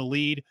lost on the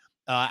lead,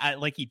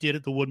 like he did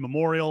at the Wood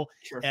Memorial.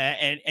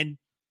 And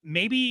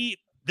maybe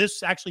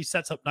this actually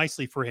sets up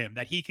nicely for him,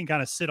 that he can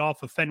kind of sit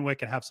off of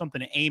Fenwick and have something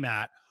to aim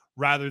at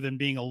rather than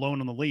being alone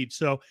on the lead.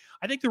 So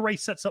I think the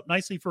race sets up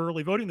nicely for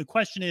early voting. The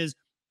question is,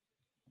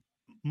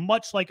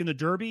 much like in the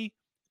Derby,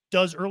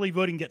 does early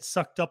voting get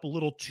sucked up a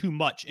little too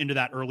much into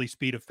that early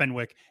speed of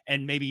Fenwick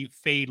and maybe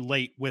fade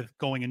late with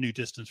going a new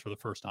distance for the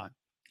first time?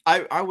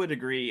 I would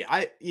agree.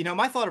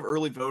 My thought of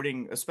early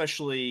voting,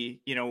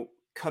 especially,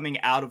 coming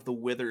out of the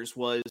Withers,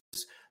 was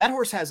that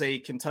horse has a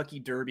Kentucky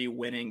Derby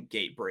winning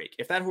gate break.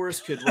 If that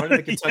horse could run in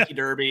the Kentucky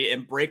Derby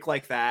and break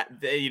like that,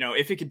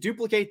 if it could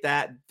duplicate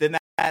that, then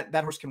that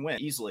horse can win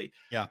easily.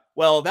 Yeah.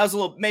 Well, that was a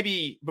little,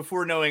 maybe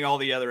before knowing all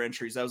the other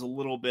entries, that was a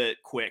little bit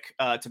quick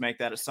to make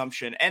that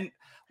assumption. And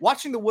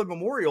watching the Wood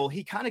Memorial,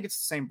 he kind of gets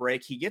the same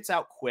break. He gets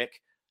out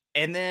quick,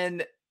 and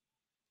then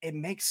it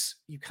makes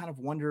you kind of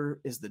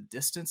wonder, is the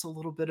distance a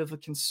little bit of a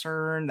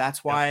concern?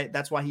 That's why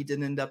he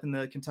didn't end up in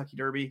the Kentucky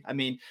Derby. I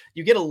mean,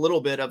 you get a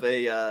little bit of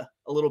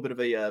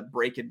a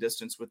break in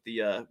distance with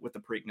the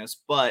Preakness,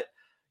 but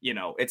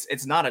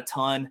it's not a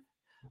ton.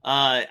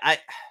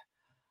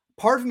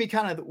 Part of me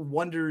kind of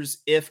wonders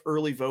if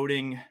early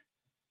voting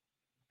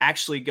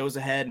actually goes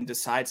ahead and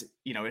decides,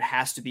 it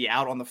has to be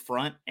out on the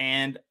front,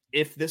 and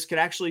if this could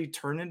actually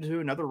turn into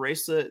another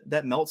race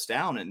that melts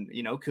down, and,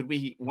 could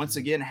we once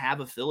again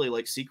have a filly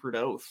like Secret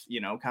Oath,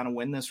 kind of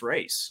win this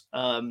race,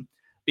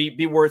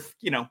 be worth,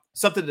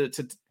 something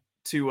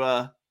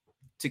to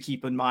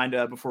keep in mind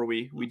before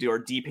we do our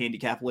deep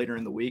handicap later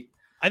in the week.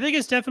 I think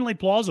it's definitely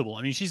plausible.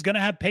 I mean, she's going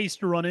to have pace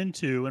to run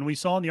into, and we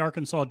saw in the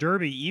Arkansas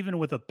Derby, even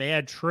with a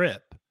bad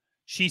trip,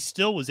 she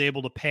still was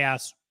able to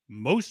pass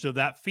most of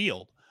that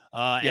field.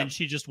 And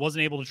she just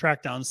wasn't able to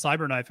track down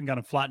Cyberknife and kind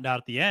of flattened out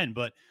at the end.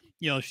 But,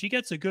 if she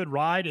gets a good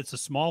ride, it's a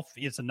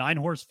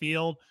 9-horse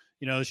field.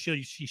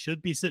 She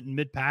should be sitting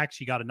mid-pack.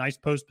 She got a nice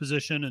post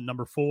position in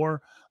number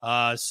 4.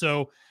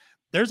 So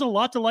there's a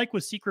lot to like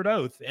with Secret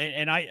Oath.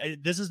 And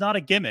this is not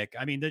a gimmick.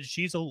 I mean, that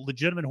she's a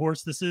legitimate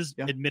horse. This is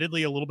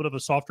admittedly a little bit of a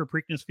softer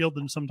Preakness field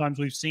than sometimes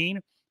we've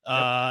seen.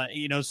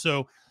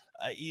 So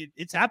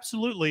it's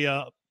absolutely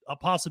a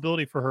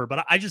possibility for her.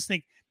 But I just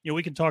think,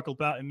 we can talk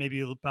about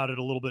it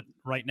a little bit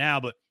right now,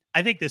 but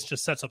I think this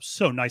just sets up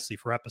so nicely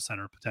for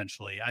Epicenter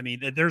potentially. I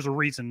mean, there's a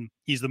reason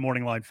he's the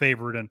morning line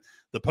favorite, and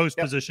the post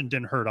position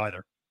didn't hurt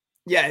either.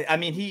 Yeah. I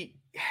mean,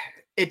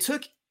 it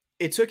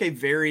took a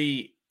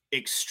very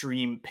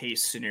extreme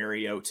pace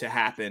scenario to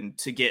happen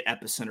to get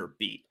Epicenter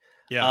beat.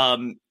 Yeah.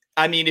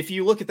 I mean, if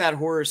you look at that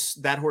horse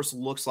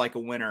looks like a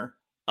winner.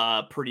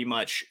 pretty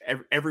much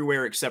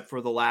everywhere except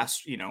for the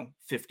last,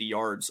 50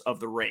 yards of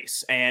the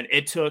race. And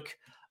it took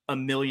a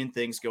million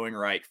things going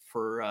right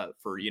for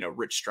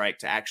Rich Strike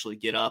to actually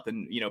get up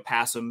and,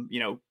 pass him,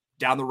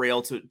 down the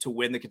rail to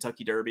win the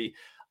Kentucky Derby.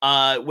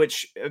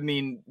 Which, I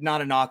mean,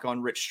 not a knock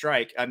on Rich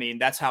Strike. I mean,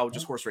 that's how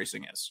just horse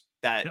racing is.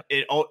 That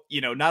it all,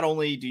 not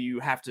only do you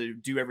have to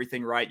do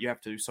everything right, you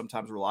have to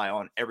sometimes rely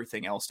on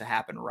everything else to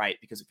happen right.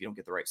 Because if you don't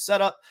get the right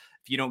setup,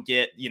 if you don't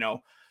get,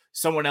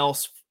 someone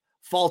else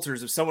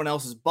falters, if someone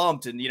else is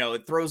bumped and,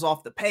 it throws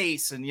off the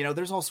pace and,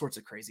 there's all sorts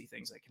of crazy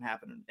things that can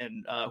happen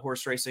in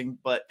horse racing.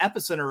 But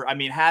Epicenter, I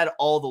mean, had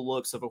all the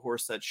looks of a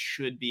horse that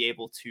should be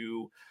able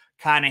to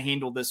kind of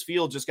handle this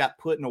field, just got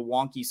put in a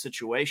wonky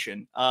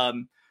situation.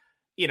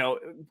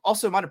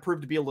 Also might have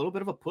proved to be a little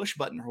bit of a push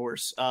button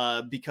horse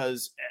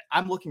because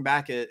I'm looking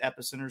back at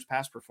Epicenter's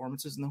past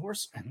performances and the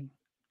horse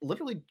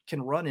literally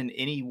can run in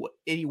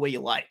any way you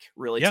like,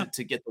 really,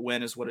 to get the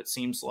win is what it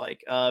seems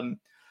like.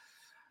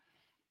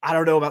 I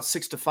don't know about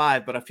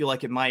 6-5, but I feel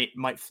like it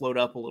might float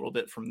up a little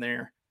bit from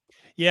there.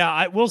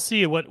 Yeah, we'll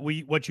see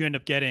what you end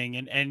up getting.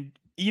 And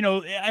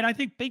I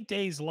think big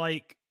days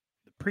like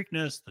the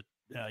Preakness, the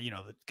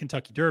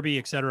Kentucky Derby,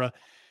 etc.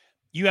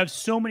 You have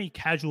so many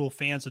casual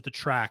fans at the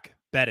track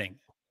betting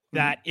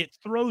that it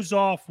throws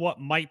off what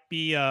might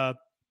be a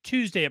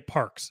Tuesday at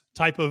Parks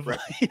type of,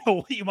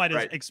 what you might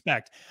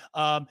expect.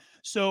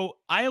 So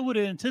I would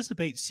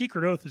anticipate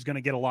Secret Oath is going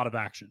to get a lot of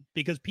action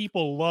because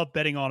people love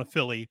betting on a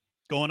filly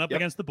going up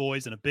against the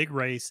boys in a big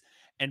race,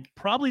 and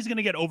probably is going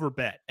to get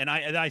overbet. And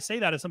I say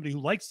that as somebody who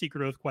likes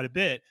Secret Oath quite a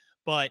bit,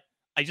 but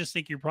I just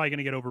think you're probably going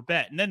to get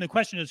overbet. And then the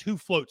question is, who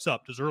floats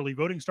up? Does early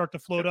voting start to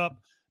float up?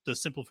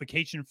 Does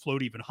simplification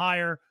float even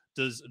higher?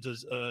 Does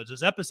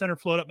Epicenter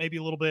float up maybe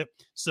a little bit?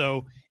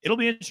 So it'll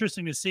be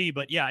interesting to see.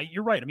 But yeah,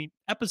 you're right. I mean,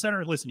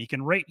 Epicenter, listen, he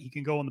can rate, he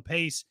can go on the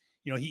pace.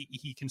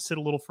 He can sit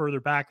a little further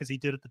back as he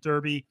did at the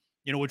Derby,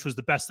 which was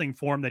the best thing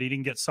for him, that he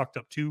didn't get sucked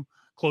up too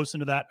close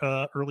into that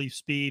early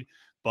speed.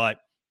 But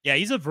yeah,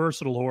 he's a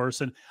versatile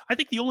horse. And I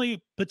think the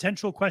only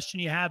potential question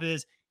you have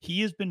is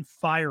he has been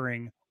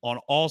firing on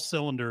all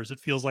cylinders, it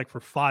feels like, for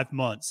 5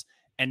 months.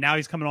 And now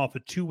he's coming off a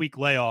 2-week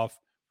layoff.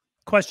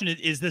 Question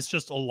is this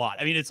just a lot?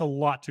 I mean, it's a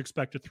lot to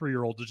expect a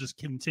 3-year-old to just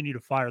continue to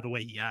fire the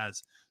way he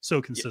has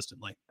so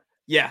consistently.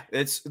 Yeah,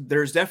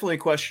 there's definitely a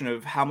question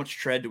of how much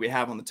tread do we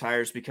have on the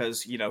tires,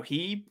 because,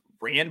 he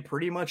ran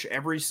pretty much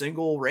every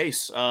single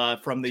race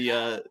from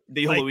the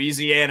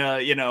Louisiana,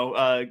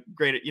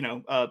 great,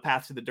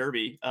 path to the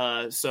Derby.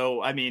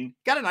 So, I mean,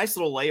 got a nice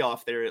little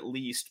layoff there at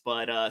least,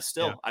 but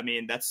still, I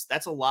mean, that's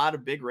a lot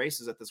of big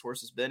races that this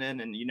horse has been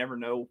in, and you never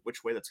know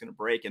which way that's going to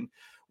break. And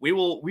we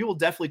will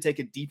definitely take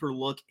a deeper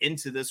look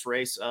into this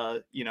race,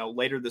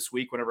 later this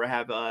week, whenever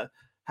I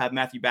have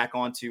Matthew back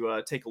on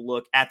to take a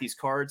look at these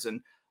cards. And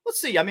let's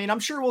see, I mean, I'm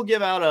sure we'll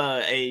give out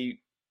a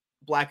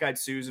Black Eyed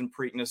Susan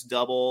Preakness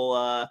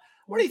double.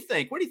 What do you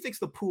think? What do you think's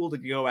the pool to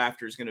go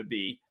after is going to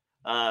be?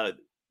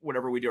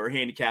 Whenever we do our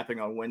handicapping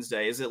on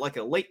Wednesday, is it like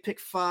a late pick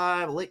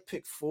 5, a late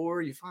pick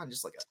 4? You find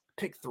just like a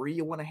pick 3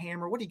 you want to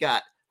hammer? What do you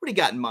got? What do you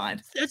got in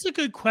mind? That's a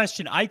good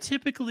question. I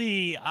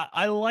typically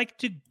I like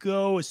to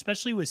go,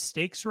 especially with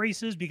stakes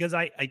races, because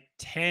they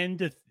tend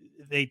to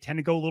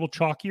go a little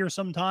chalkier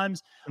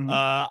sometimes.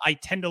 I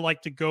tend to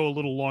like to go a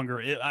little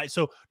longer.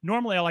 So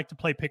normally I like to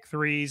play pick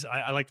 3s.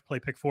 I like to play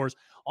pick 4s.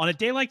 On a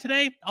day like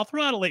today, I'll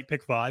throw out a late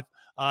pick 5.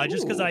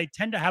 Just because I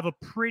tend to have a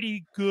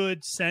pretty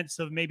good sense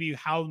of maybe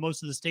how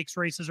most of the stakes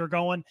races are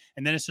going.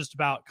 And then it's just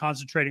about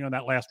concentrating on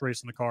that last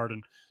race in the card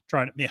and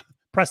trying to,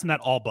 pressing that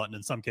all button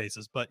in some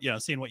cases, but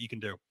seeing what you can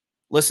do.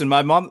 Listen,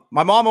 my mom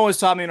always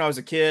taught me when I was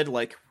a kid,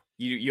 like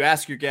you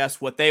ask your guests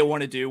what they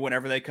want to do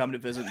whenever they come to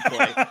visit and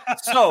play.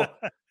 So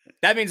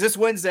that means this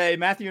Wednesday,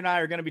 Matthew and I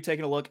are going to be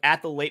taking a look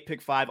at the late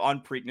pick 5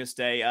 on Preakness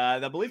Day.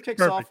 I believe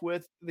kicks off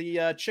with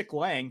the Chick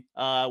Lang,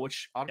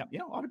 which ought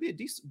to be a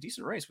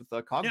decent race with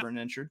Cogburn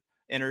entered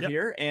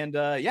here. And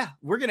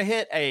we're going to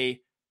hit a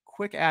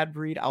quick ad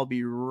read. I'll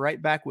be right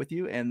back with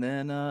you. And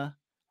then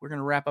we're going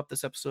to wrap up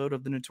this episode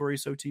of the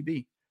Notorious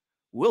OTB.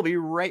 We'll be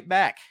right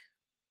back.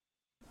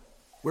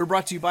 We're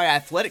brought to you by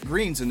Athletic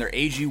Greens and their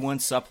AG1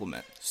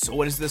 supplement. So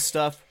what is this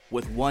stuff?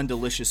 With one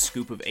delicious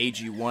scoop of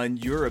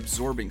AG1, you're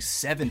absorbing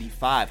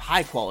 75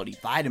 high-quality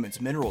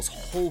vitamins, minerals,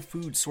 whole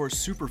food source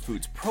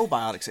superfoods,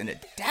 probiotics, and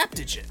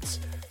adaptogens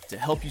to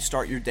help you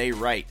start your day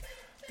right.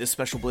 This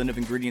special blend of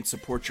ingredients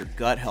supports your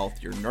gut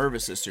health, your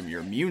nervous system,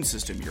 your immune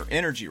system, your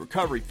energy,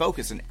 recovery,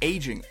 focus, and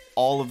aging,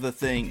 all of the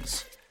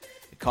things.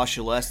 It costs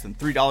you less than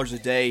 $3 a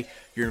day.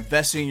 You're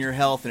investing in your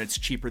health, and it's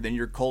cheaper than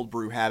your cold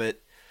brew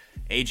habit.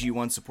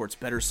 AG1 supports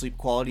better sleep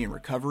quality and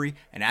recovery,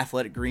 and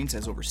Athletic Greens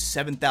has over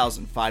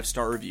 7,000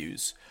 5-star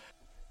reviews.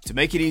 To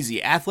make it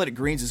easy, Athletic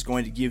Greens is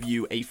going to give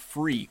you a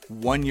free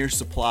 1-year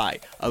supply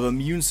of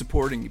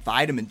immune-supporting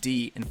vitamin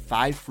D and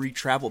 5 free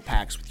travel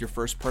packs with your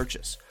first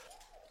purchase.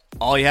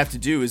 All you have to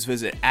do is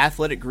visit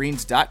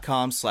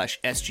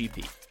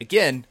athleticgreens.com/SGP.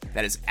 Again,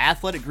 that is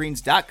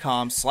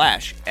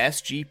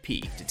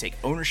athleticgreens.com/SGP to take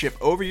ownership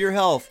over your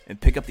health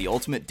and pick up the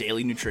ultimate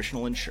daily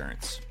nutritional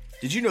insurance.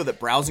 Did you know that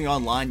browsing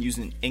online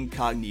using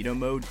incognito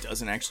mode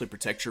doesn't actually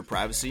protect your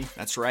privacy?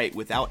 That's right,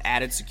 without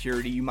added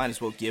security, you might as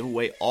well give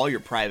away all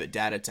your private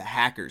data to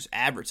hackers,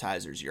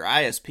 advertisers, your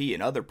ISP,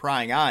 and other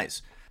prying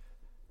eyes.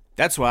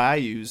 That's why I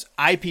use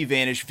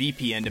IPVanish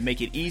VPN to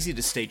make it easy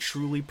to stay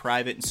truly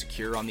private and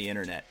secure on the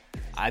internet.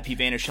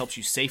 IPVanish helps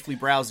you safely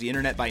browse the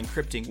internet by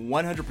encrypting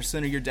 100%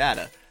 of your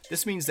data.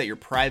 This means that your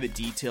private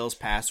details,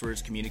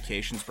 passwords,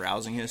 communications,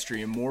 browsing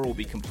history, and more will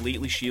be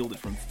completely shielded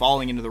from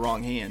falling into the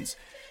wrong hands.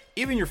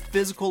 Even your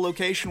physical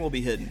location will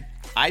be hidden.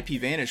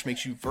 IPVanish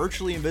makes you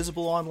virtually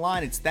invisible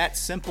online. It's that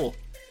simple.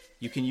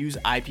 You can use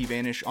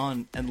IPVanish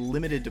on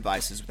unlimited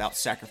devices without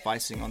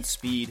sacrificing on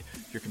speed.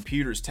 Your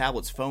computers,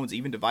 tablets, phones,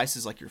 even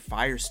devices like your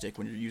Fire Stick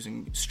when you're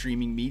using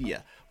streaming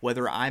media.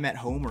 Whether I'm at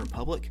home or in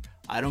public,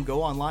 I don't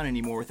go online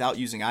anymore without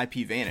using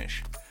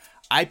IPVanish.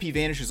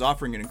 IPVanish is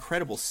offering an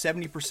incredible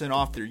 70%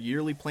 off their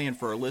yearly plan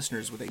for our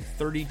listeners with a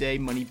 30-day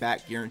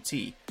money-back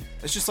guarantee.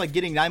 That's just like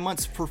getting 9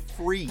 months for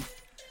free.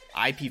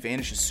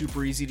 IPVanish is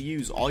super easy to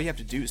use. All you have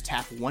to do is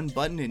tap one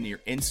button and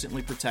you're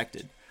instantly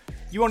protected.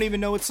 You won't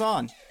even know it's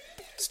on.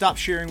 Stop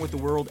sharing with the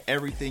world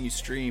everything you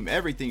stream,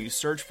 everything you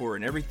search for,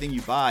 and everything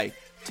you buy.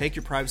 Take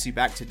your privacy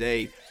back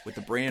today with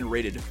the brand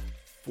rated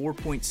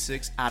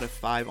 4.6 out of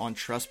 5 on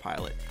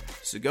Trustpilot.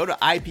 So go to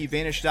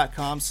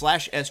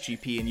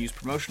ipvanish.com/SGP and use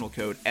promotional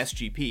code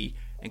SGP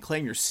and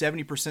claim your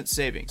 70%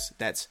 savings.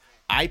 That's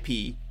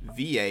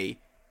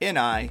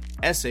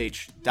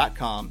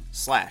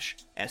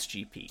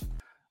ipvanish.com/SGP.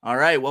 All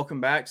right,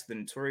 welcome back to the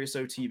Notorious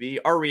OTB,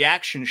 our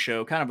reaction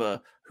show, kind of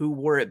a who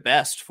wore it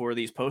best for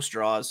these post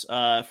draws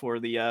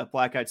for the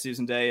Black Eyed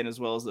Susan Day and as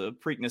well as the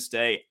Preakness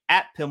Day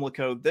at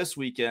Pimlico this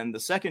weekend. The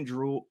second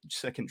jewel.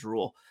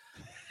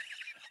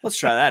 Let's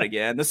try that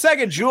again. The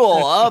second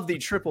jewel of the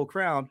Triple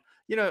Crown.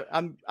 You know,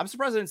 I'm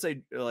surprised I didn't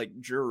say like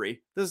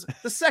jury. This is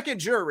the second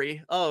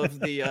jury of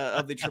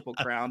the Triple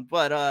Crown.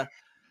 But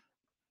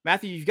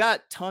Matthew, you've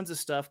got tons of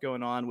stuff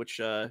going on,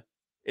 which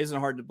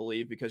isn't hard to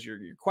believe because you're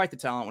quite the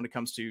talent when it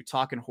comes to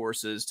talking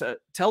horses. To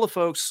tell the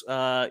folks,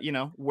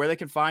 where they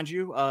can find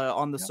you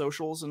on the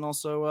socials and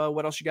also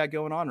what else you got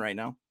going on right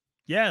now.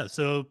 Yeah,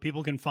 so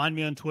people can find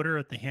me on Twitter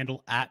at the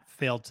handle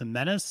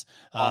 @FailedToMenace.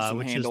 Awesome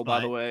which handle, is by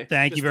the way.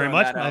 Thank you very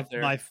much. My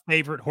My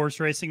favorite horse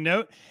racing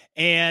note.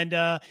 And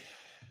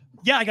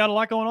yeah, I got a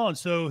lot going on.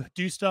 So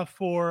do stuff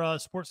for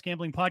Sports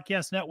Gambling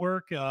Podcast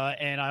Network.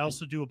 And I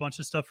also do a bunch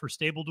of stuff for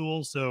Stable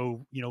Duel.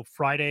 So,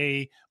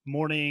 Friday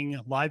morning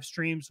live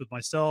streams with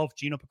myself,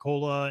 Gino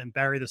Piccola, and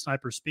Barry the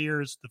Sniper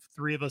Spears. The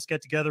three of us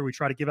get together. We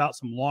try to give out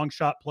some long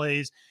shot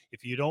plays.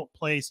 If you don't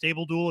play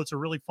Stable Duel, it's a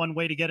really fun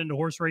way to get into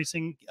horse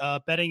racing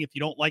betting. If you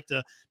don't like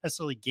to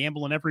necessarily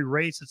gamble in every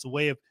race, it's a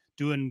way of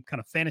doing kind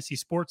of fantasy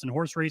sports and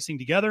horse racing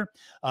together.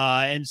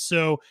 And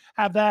so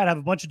have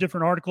a bunch of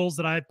different articles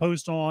that I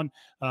post on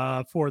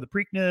for the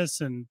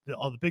Preakness and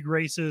all the big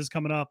races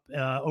coming up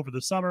over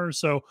the summer.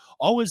 So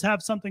always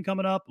have something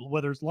coming up,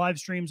 whether it's live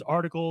streams,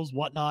 articles,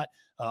 whatnot.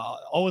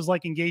 Always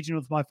like engaging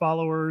with my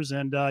followers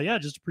and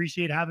just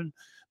appreciate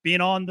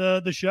being on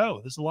the show.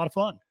 This is a lot of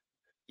fun.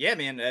 Yeah,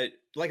 man.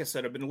 Like I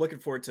said, I've been looking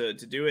forward to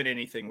doing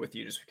anything with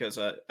you just because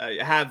I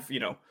have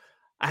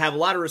a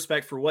lot of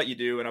respect for what you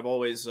do, and I've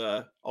always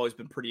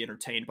been pretty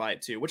entertained by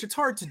it too, which it's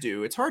hard to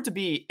do. It's hard to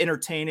be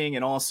entertaining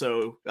and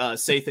also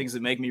say things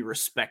that make me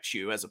respect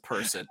you as a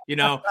person.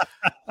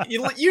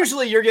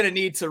 Usually you're going to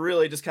need to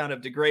really just kind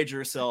of degrade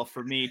yourself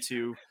for me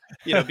to,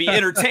 be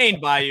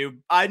entertained by you.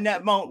 I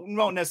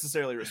won't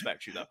necessarily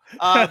respect you though.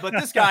 But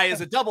this guy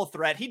is a double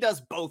threat. He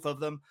does both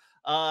of them.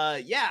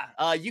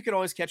 You can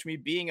always catch me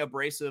being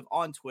abrasive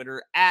on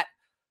Twitter at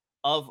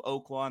of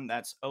Oaklawn.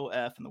 That's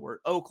OF and the word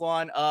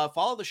Oaklawn.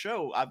 Follow the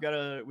show.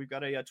 We've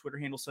got a Twitter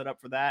handle set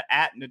up for that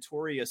at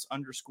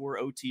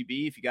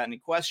Notorious_OTB. If you got any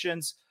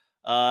questions,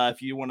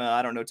 if you want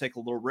to, take a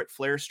little Ric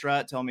Flair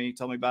strut, tell me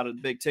about a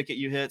big ticket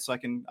you hit so I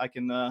can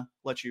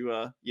let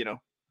you,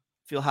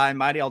 feel high and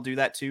mighty. I'll do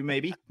that too.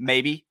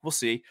 Maybe we'll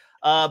see.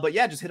 But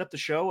yeah, just hit up the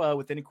show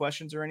with any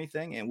questions or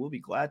anything, and we'll be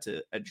glad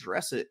to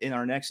address it in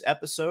our next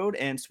episode.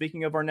 And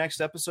speaking of our next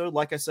episode,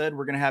 like I said,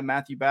 we're going to have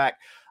Matthew back.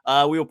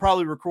 We will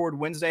probably record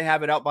Wednesday,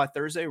 have it out by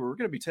Thursday. We're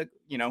going to be,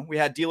 we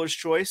had Dealer's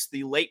Choice.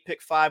 The late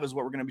pick 5 is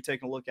what we're going to be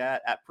taking a look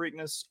at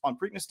Preakness on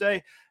Preakness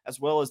Day, as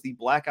well as the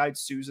Black Eyed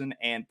Susan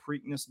and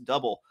Preakness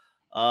double.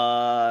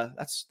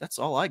 That's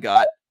all I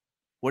got.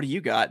 What do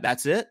you got?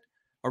 That's it?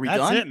 Are we done?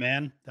 That's it,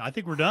 man. I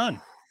think we're done.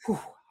 Whew,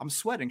 I'm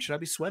sweating. Should I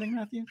be sweating,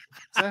 Matthew? Is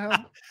that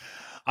how?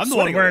 I'm the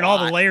one wearing all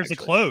the layers of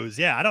clothes.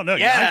 Yeah, I don't know.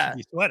 Yeah. I should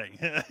be sweating.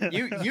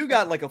 You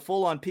got like a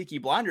full-on Peaky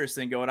Blinders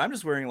thing going. I'm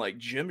just wearing like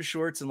gym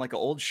shorts and like an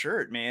old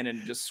shirt, man, and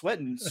just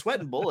sweating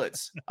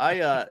bullets.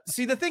 I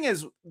see, the thing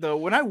is though,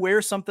 when I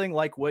wear something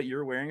like what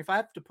you're wearing, if I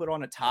have to put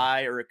on a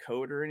tie or a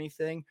coat or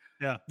anything,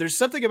 there's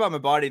something about my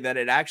body that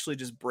it actually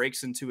just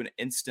breaks into an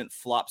instant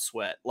flop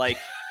sweat. Like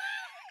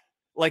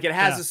it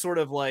has a sort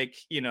of like,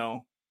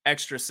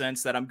 extra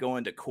sense that I'm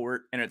going to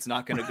court and it's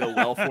not going to go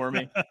well for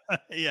me.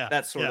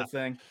 That sort of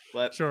thing.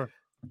 But sure,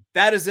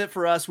 that is it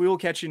for us. We will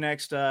catch you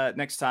next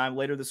time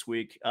later this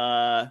week.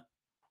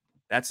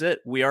 That's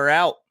it. We are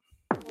out.